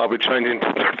 Well, I'll be changing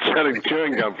to selling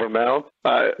chewing gum from now.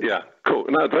 Yeah, cool.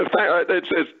 No,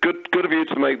 it's good of you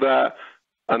to make that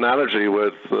analogy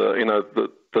with the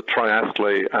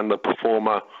triathlete and the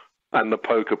performer and the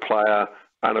poker player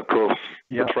and of course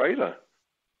the trader.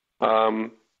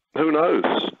 Who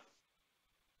knows?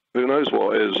 Who knows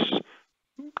what is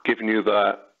giving you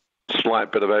that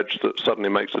slight bit of edge that suddenly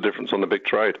makes a difference on the big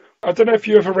trade? I don't know if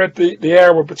you ever read the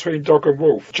Hour Between Dog and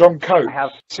Wolf, John Coates. I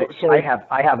have. Sorry.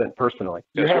 I haven't personally.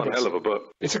 You It's haven't. one hell of a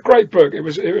book. It's a great book. It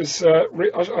was.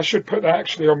 I should put that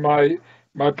actually on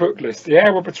my book list. The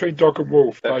Hour Between Dog and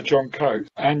Wolf by John Coates,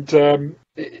 and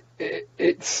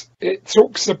it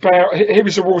talks about. He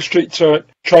was a Wall Street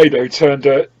trader who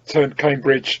turned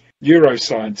Cambridge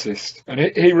neuroscientist, and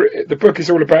the book is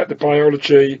all about the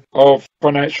biology of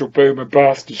financial boom and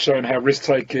bust and showing how risk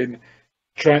taking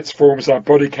transforms our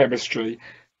body chemistry.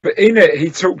 But in it, he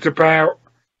talked about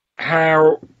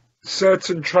how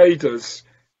certain traders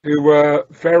who were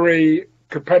very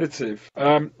competitive,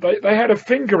 they had a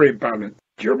finger imbalance.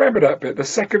 Do you remember that bit? The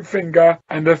second finger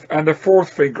and the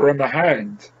fourth finger on the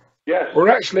hand. Yes. Or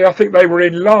actually, I think they were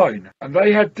in line, and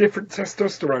they had different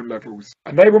testosterone levels,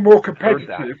 and they were more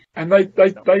competitive, and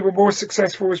they were more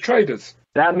successful as traders.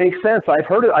 That makes sense. I've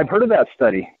heard of that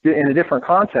study in a different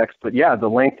context, but yeah, the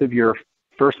length of your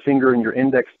first finger and your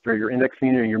index finger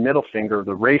and your middle finger,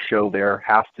 the ratio there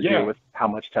has to do with how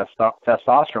much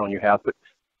testosterone you have. But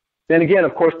then again,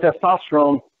 of course,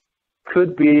 testosterone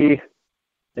could be,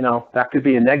 that could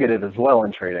be a negative as well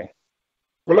in trading.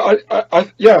 Well, I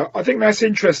think that's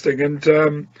interesting, and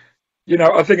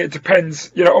I think it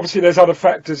depends. Obviously there's other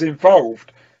factors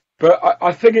involved, but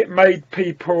I think it made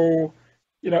people,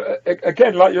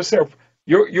 again, like yourself,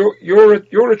 you're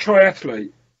a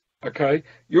triathlete, okay?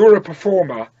 You're a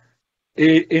performer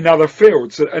in other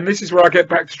fields, and this is where I get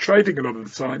back to trading a lot of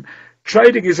the time.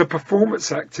 Trading is a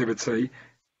performance activity;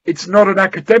 it's not an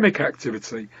academic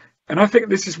activity, and I think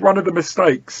this is one of the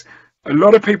mistakes a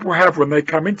lot of people have when they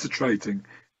come into trading.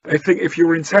 They think if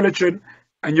you're intelligent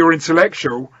and you're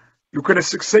intellectual, you're going to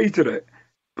succeed at it.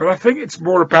 But I think it's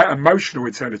more about emotional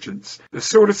intelligence, the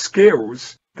sort of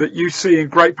skills that you see in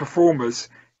great performers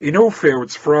in all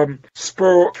fields, from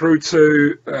sport through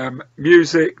to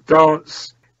music,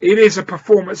 dance. It is a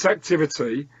performance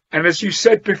activity. And as you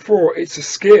said before, it's a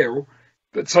skill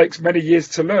that takes many years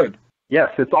to learn. Yes,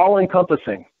 it's all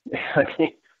encompassing.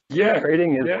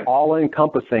 Trading is all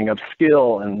encompassing of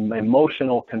skill and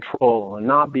emotional control and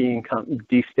not being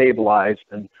destabilized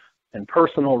and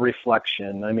personal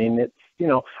reflection. I mean, it's,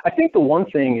 I think the one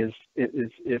thing is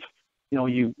if,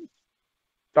 you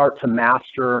start to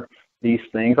master these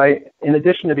things, in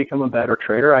addition to become a better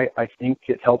trader, I think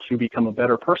it helps you become a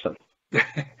better person. Yes.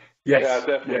 Yeah, I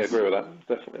definitely agree with that.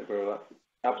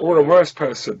 Absolutely. Or a worse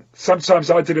person.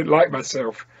 Sometimes I didn't like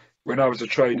myself when I was a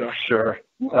trader. Sure.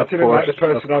 I didn't like the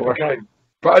person I became.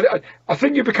 But I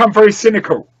think you become very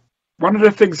cynical. One of the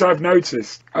things I've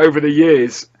noticed over the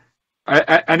years,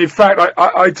 and in fact,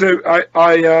 I do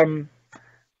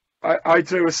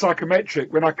a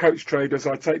psychometric. When I coach traders,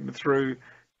 I take them through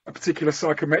a particular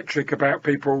psychometric about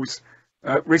people's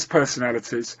risk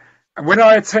personalities. And when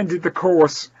I attended the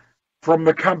course from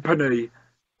the company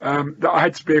that I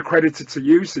had to be accredited to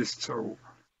use this tool,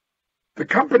 the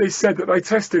company said that they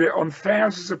tested it on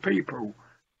thousands of people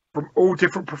from all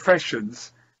different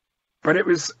professions, but it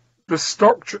was the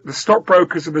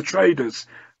stockbrokers and the traders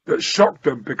that shocked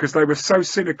them because they were so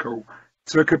cynical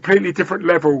to a completely different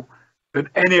level than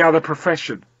any other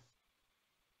profession.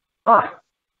 I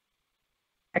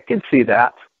can see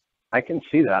that. I can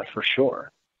see that for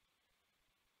sure.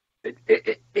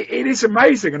 It is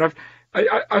amazing, and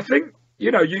I think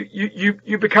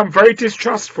you become very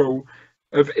distrustful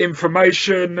of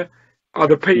information,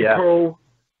 other people,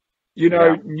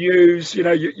 news.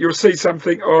 You'll see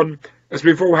something on, as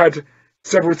we've all had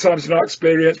several times in our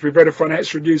experience, we've read a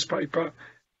financial newspaper,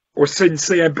 or seen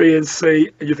CMB and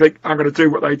C, and you think, I'm going to do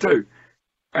what they do.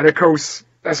 And of course,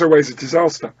 that's always a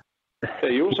disaster. Yeah,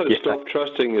 you also stop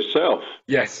trusting yourself.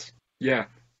 Yes, yeah.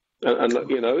 And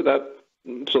that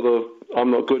sort of,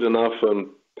 I'm not good enough, and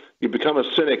you become a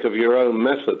cynic of your own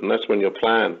method, and that's when your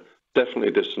plan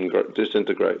definitely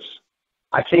disintegrates.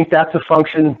 I think that's a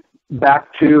function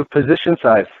back to position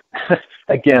size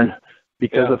again,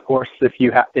 because of course, if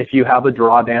you have a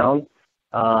drawdown,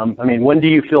 when do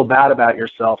you feel bad about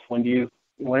yourself? When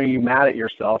are you mad at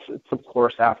yourself? It's of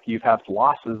course after you've had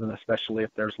losses, and especially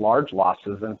if there's large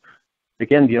losses. And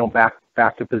again,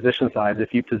 back to position size.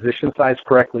 If you position size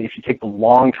correctly, if you take the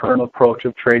long-term approach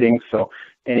of trading, so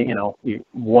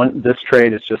this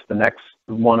trade is just the next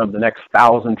one of the next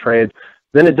 1,000 trades,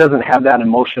 then it doesn't have that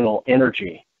emotional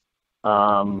energy.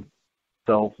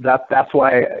 So that's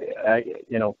why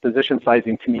position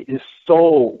sizing to me is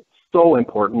so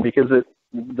important, because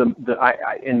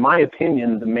in my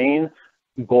opinion, the main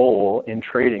goal in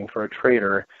trading for a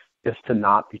trader is to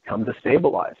not become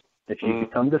destabilized. If you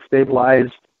become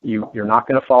destabilized, you're not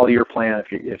going to follow your plan.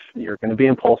 If you're going to be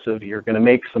impulsive, you're going to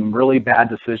make some really bad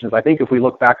decisions. I think if we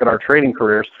look back at our trading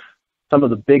careers, some of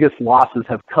the biggest losses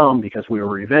have come because we were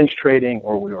revenge trading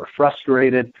or we were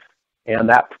frustrated. And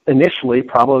that initially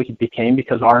probably became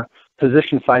because our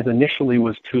position size initially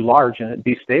was too large and it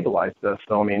destabilized us.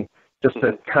 So, just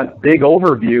a kind of big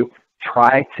overview,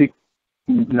 try to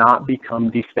not become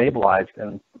destabilized.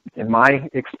 And in my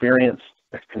experience,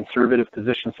 a conservative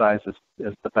position size is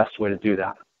the best way to do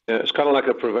that. Yeah, it's kind of like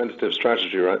a preventative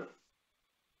strategy, right?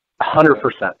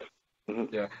 100%.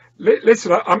 Yeah.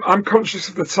 Listen, I'm conscious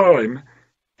of the time,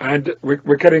 and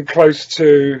we're getting close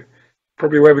to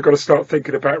probably where we've got to start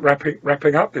thinking about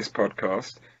wrapping up this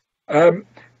podcast.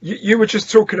 You were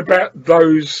just talking about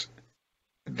those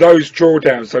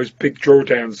drawdowns, those big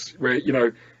drawdowns, where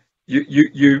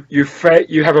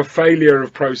you have a failure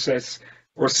of process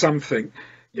or something.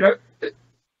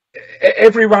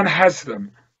 Everyone has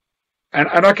them, and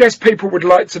I guess people would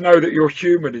like to know that you're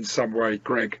human in some way,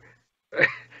 Greg.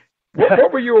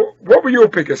 What were your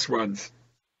biggest ones?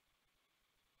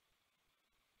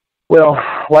 Well,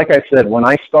 like I said, when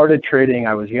I started trading,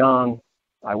 I was young.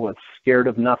 I was scared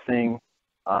of nothing.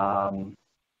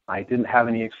 I didn't have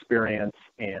any experience,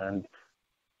 and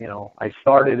I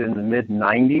started in the mid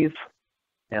 '90s,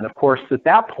 and of course at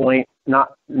that point,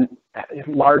 not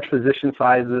large position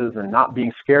sizes and not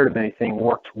being scared of anything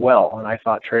worked well, and I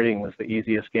thought trading was the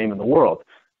easiest game in the world.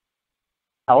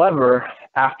 However,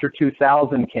 after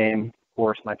 2000 came, of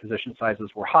course, my position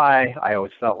sizes were high. I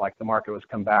always felt like the market was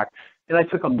come back, and I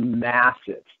took a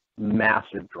massive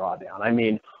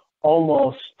drawdown.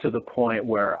 Almost to the point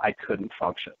where I couldn't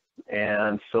function.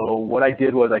 And so what I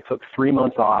did was I took 3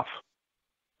 months off.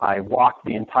 I walked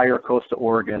the entire coast of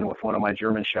Oregon with one of my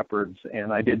German shepherds,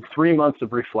 and I did 3 months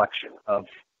of reflection of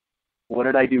what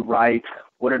did I do right,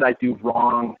 what did I do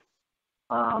wrong.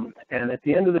 And at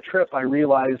the end of the trip, I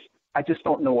realized I just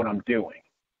don't know what I'm doing.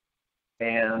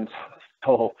 And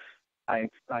so I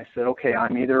said, okay,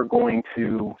 I'm either going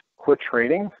to quit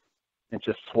trading and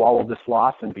just swallow this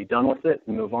loss and be done with it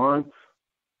and move on,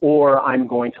 or I'm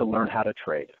going to learn how to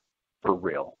trade for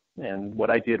real. And what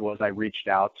I did was I reached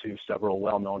out to several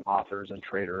well-known authors and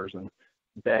traders and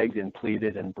begged and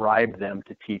pleaded and bribed them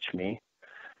to teach me.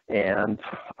 And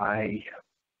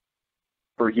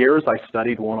for years, I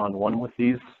studied one-on-one with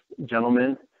these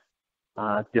gentlemen,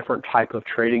 different type of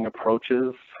trading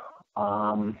approaches.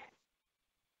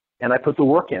 And I put the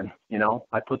work in,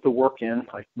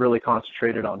 I really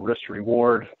concentrated on risk to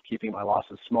reward, keeping my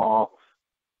losses small,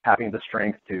 having the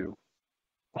strength to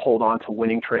hold on to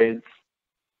winning trades.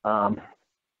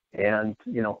 And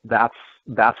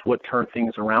that's what turned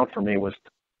things around for me, was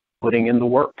putting in the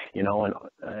work,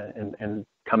 and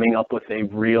coming up with a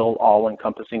real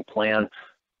all-encompassing plan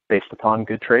based upon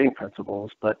good trading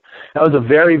principles. But that was a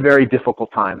very, very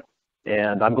difficult time.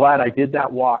 And I'm glad I did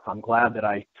that walk. I'm glad that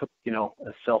I took,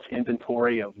 a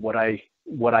self-inventory of what I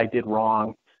did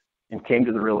wrong, and came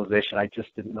to the realization I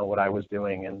just didn't know what I was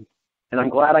doing. And I'm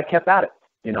glad I kept at it,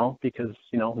 because,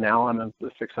 now I'm a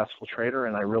successful trader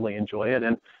and I really enjoy it.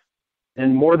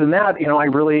 And more than that, I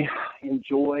really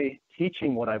enjoy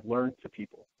teaching what I've learned to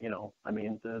people.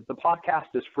 The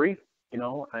podcast is free.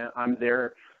 I'm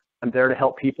there to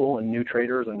help people and new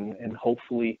traders and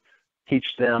hopefully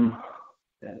teach them.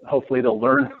 Hopefully they'll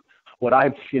learn what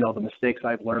the mistakes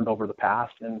I've learned over the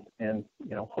past, and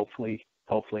hopefully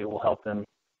it will help them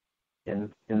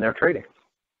in their trading.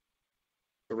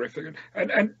 Terrific.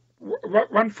 And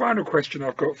one final question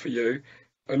I've got for you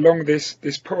along this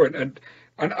point, and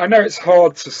I know it's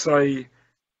hard to say,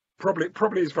 probably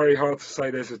it's very hard to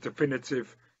say there's a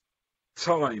definitive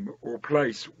time or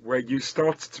place where you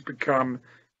started to become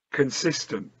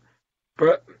consistent.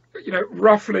 But,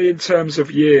 roughly in terms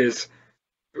of years,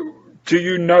 do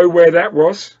you know where that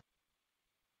was?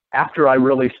 After I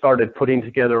really started putting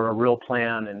together a real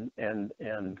plan and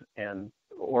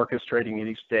orchestrating it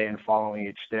each day and following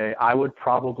each day, I would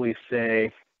probably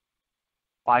say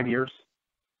 5 years.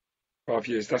 5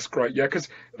 years, that's great. Yeah, because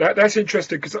that's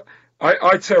interesting, because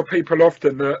I tell people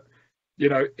often that,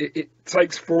 it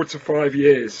takes 4 to 5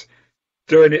 years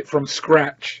doing it from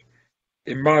scratch,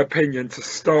 in my opinion,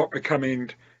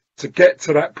 to get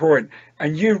to that point.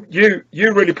 And you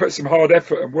really put some hard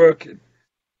effort and work in.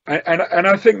 And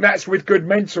I think that's with good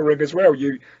mentoring as well.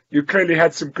 You clearly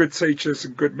had some good teachers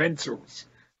and good mentors.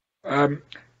 I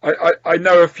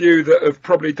know a few that have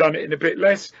probably done it in a bit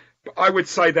less, but I would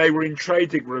say they were in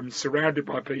trading rooms surrounded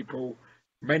by people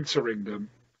mentoring them.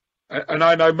 And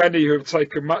I know many who have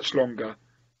taken much longer,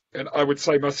 and I would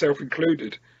say myself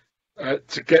included,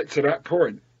 to get to that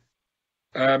point.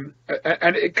 And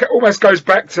it almost goes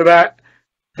back to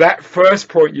that first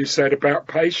point you said about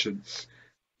patience.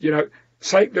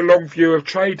 Take the long view of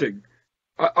trading.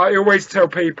 I always tell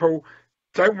people,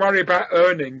 don't worry about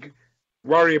earning,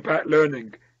 worry about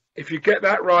learning. If you get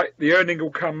that right, the earning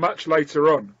will come much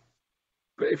later on.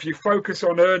 But if you focus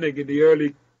on earning in the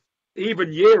early,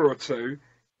 even year or two,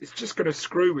 it's just going to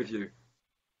screw with you.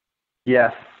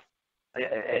 Yes.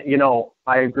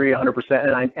 I agree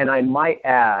 100%. And I might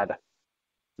add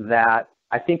that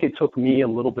I think it took me a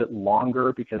little bit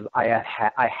longer because I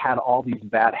had all these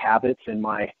bad habits in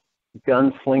my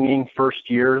gunslinging first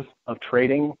years of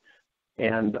trading.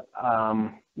 And,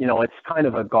 it's kind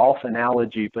of a golf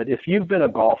analogy, but if you've been a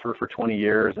golfer for 20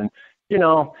 years and,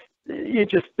 you've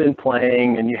just been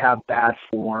playing and you have bad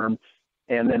form,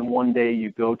 and then one day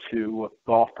you go to a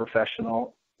golf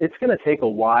professional, it's going to take a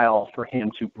while for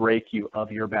him to break you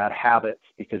of your bad habits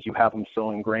because you have them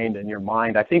so ingrained in your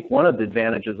mind. I think one of the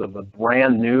advantages of a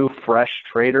brand new, fresh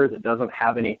trader that doesn't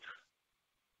have any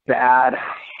bad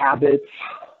habits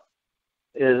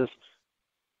is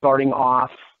starting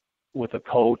off with a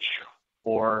coach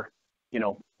or,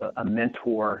 a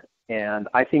mentor. And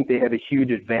I think they have a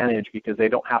huge advantage because they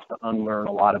don't have to unlearn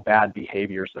a lot of bad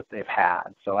behaviors that they've had.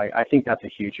 So I think that's a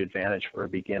huge advantage for a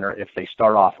beginner if they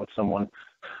start off with someone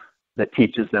that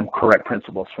teaches them correct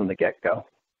principles from the get-go.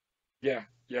 Yeah.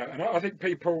 And I think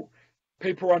people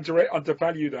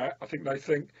undervalue that. I think they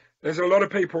think there's a lot of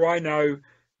people I know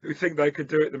who think they could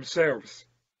do it themselves.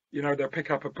 They'll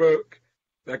pick up a book,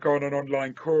 they'll go on an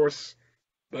online course,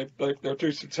 they'll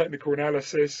do some technical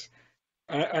analysis,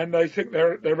 and they think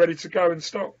they're ready to go and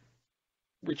stop,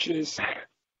 which is,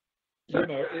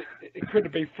 it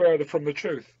couldn't be further from the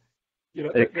truth.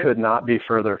 It could not be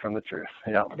further from the truth.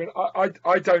 Yeah. I mean,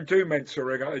 I don't do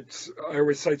mentoring. I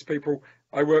always say to people,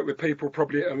 I work with people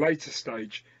probably at a later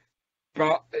stage,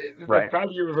 but the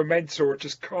value of a mentor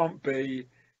just can't be.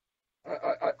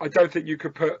 I don't think you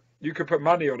could put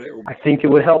money on it. I think it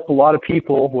would help a lot of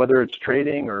people, whether it's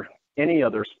trading or any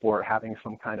other sport, having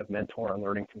some kind of mentor and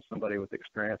learning from somebody with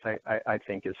experience, I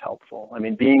think is helpful. I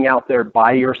mean, being out there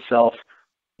by yourself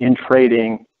in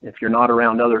trading, if you're not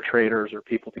around other traders or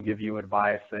people to give you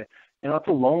advice, it's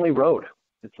a lonely road.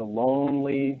 It's a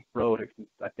lonely road.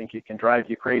 I think it can drive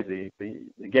you crazy. But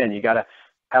again, you got to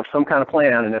have some kind of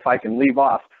plan. And if I can leave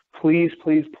off, please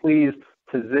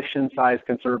position size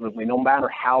conservatively. No matter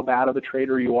how bad of a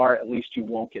trader you are, at least you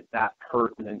won't get that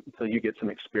hurt until you get some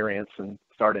experience and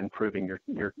start improving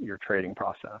your trading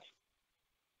process.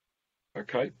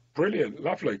 Okay, brilliant,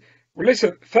 lovely. Well,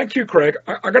 listen, thank you, Gregg.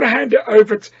 I'm going to hand it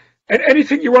over to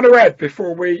anything you want to add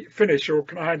before we finish, or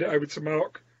can I hand it over to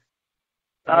Mark?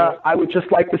 I would just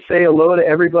like to say hello to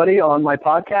everybody on my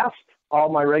podcast, all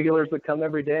my regulars that come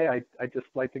every day. I just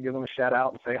like to give them a shout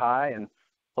out and say hi and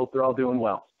hope they're all doing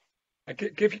well.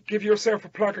 Give yourself a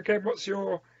plug again. What's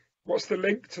the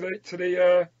link to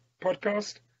the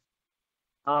podcast?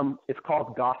 It's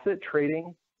called Gossett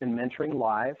Trading and Mentoring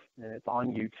Live, and it's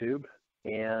on YouTube.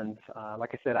 And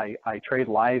like I said, I trade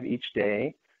live each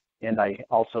day, and I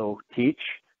also teach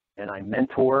and I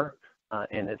mentor,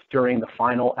 and it's during the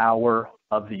final hour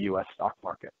of the U.S. stock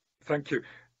market. Thank you,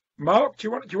 Mark. Do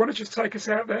you want to just take us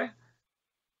out there?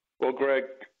 Well, Gregg,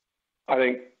 I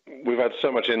think we've had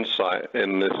so much insight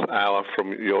in this hour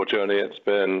from your journey. It's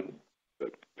been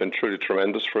truly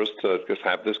tremendous for us to just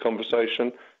have this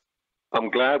conversation. I'm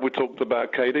glad we talked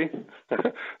about Katie.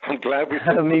 I'm glad we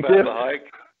talked about the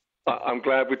hike. I'm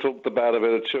glad we talked about a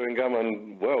bit of chewing gum,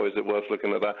 and, well, is it worth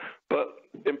looking at that? But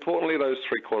importantly, those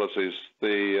three qualities,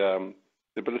 the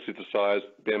ability to size,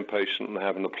 being patient, and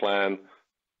having a plan,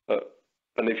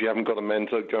 And if you haven't got a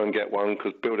mentor, go and get one,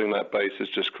 because building that base is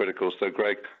just critical. So,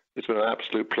 Gregg, it's been an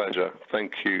absolute pleasure.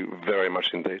 Thank you very much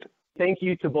indeed. Thank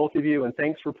you to both of you, and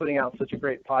thanks for putting out such a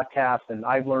great podcast. And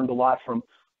I've learned a lot from,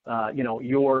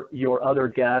 your other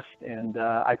guests, and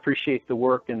I appreciate the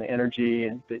work and the energy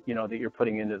and that you're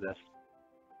putting into this.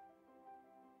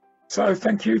 So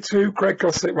thank you to Gregg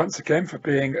Gossett once again for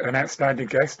being an outstanding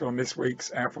guest on this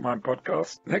week's AlphaMind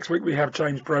podcast. Next week we have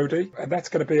James Brody, and that's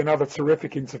going to be another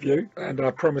terrific interview. And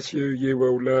I promise you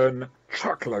will learn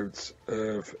truckloads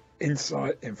of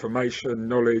insight, information,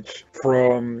 knowledge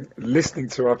from listening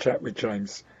to our chat with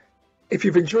James. If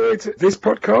you've enjoyed this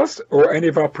podcast or any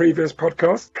of our previous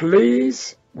podcasts,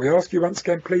 please, we ask you once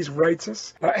again, please rate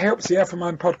us. That helps the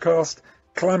AlphaMind podcast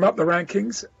climb up the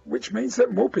rankings, which means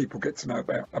that more people get to know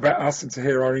about us and to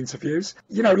hear our interviews.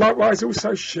 Likewise,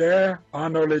 also share our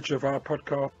knowledge of our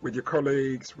podcast with your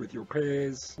colleagues, with your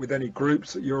peers, with any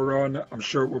groups that you're on. I'm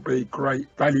sure it will be great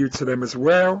value to them as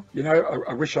well.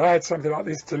 I wish I had something like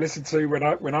this to listen to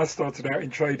when I started out in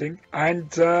trading. And,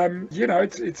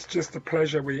 it's just a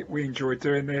pleasure. We enjoy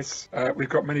doing this. We've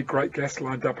got many great guests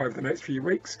lined up over the next few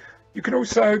weeks. You can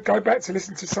also go back to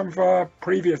listen to some of our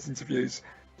previous interviews.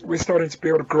 We're starting to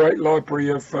build a great library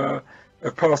of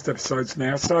past episodes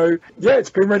now. So, yeah,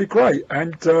 it's been really great.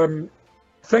 And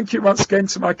thank you once again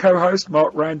to my co-host,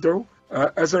 Mark Randall.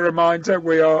 As a reminder,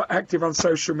 we are active on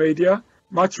social media.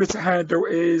 My Twitter handle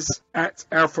is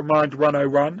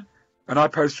 @AlphaMind101, and I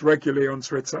post regularly on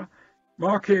Twitter.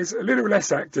 Mark is a little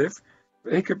less active,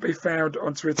 but he can be found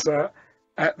on Twitter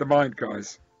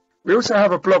 @TheMindGuys. We also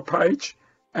have a blog page,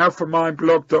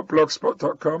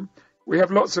 alphamindblog.blogspot.com. We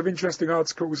have lots of interesting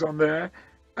articles on there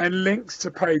and links to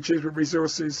pages with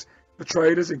resources for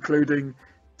traders, including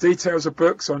details of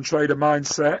books on trader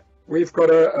mindset. We've got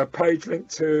a page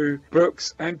linked to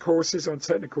books and courses on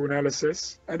technical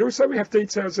analysis. And also we have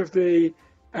details of the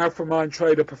AlphaMind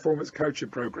Trader Performance Coaching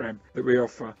Program that we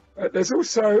offer. There's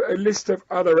also a list of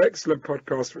other excellent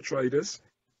podcasts for traders.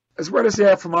 As well as the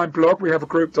AlphaMind blog, we have a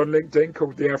group on LinkedIn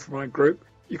called the AlphaMind Group.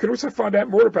 You can also find out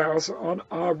more about us on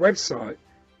our website,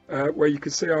 where you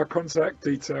can see our contact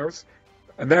details,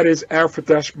 and that is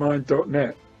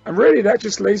alpha-mind.net. And really that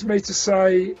just leaves me to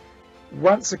say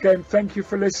once again, thank you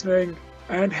for listening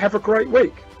and have a great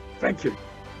week. Thank you.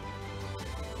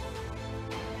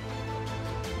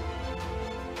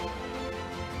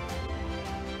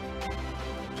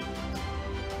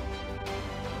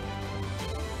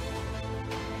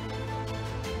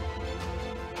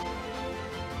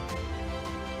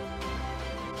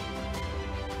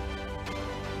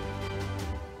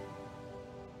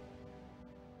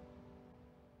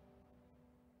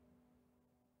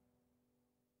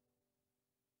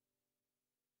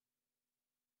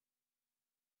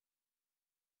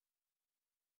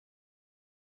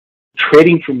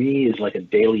 Trading for me is like a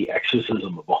daily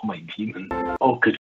exorcism of all my demons. Oh, good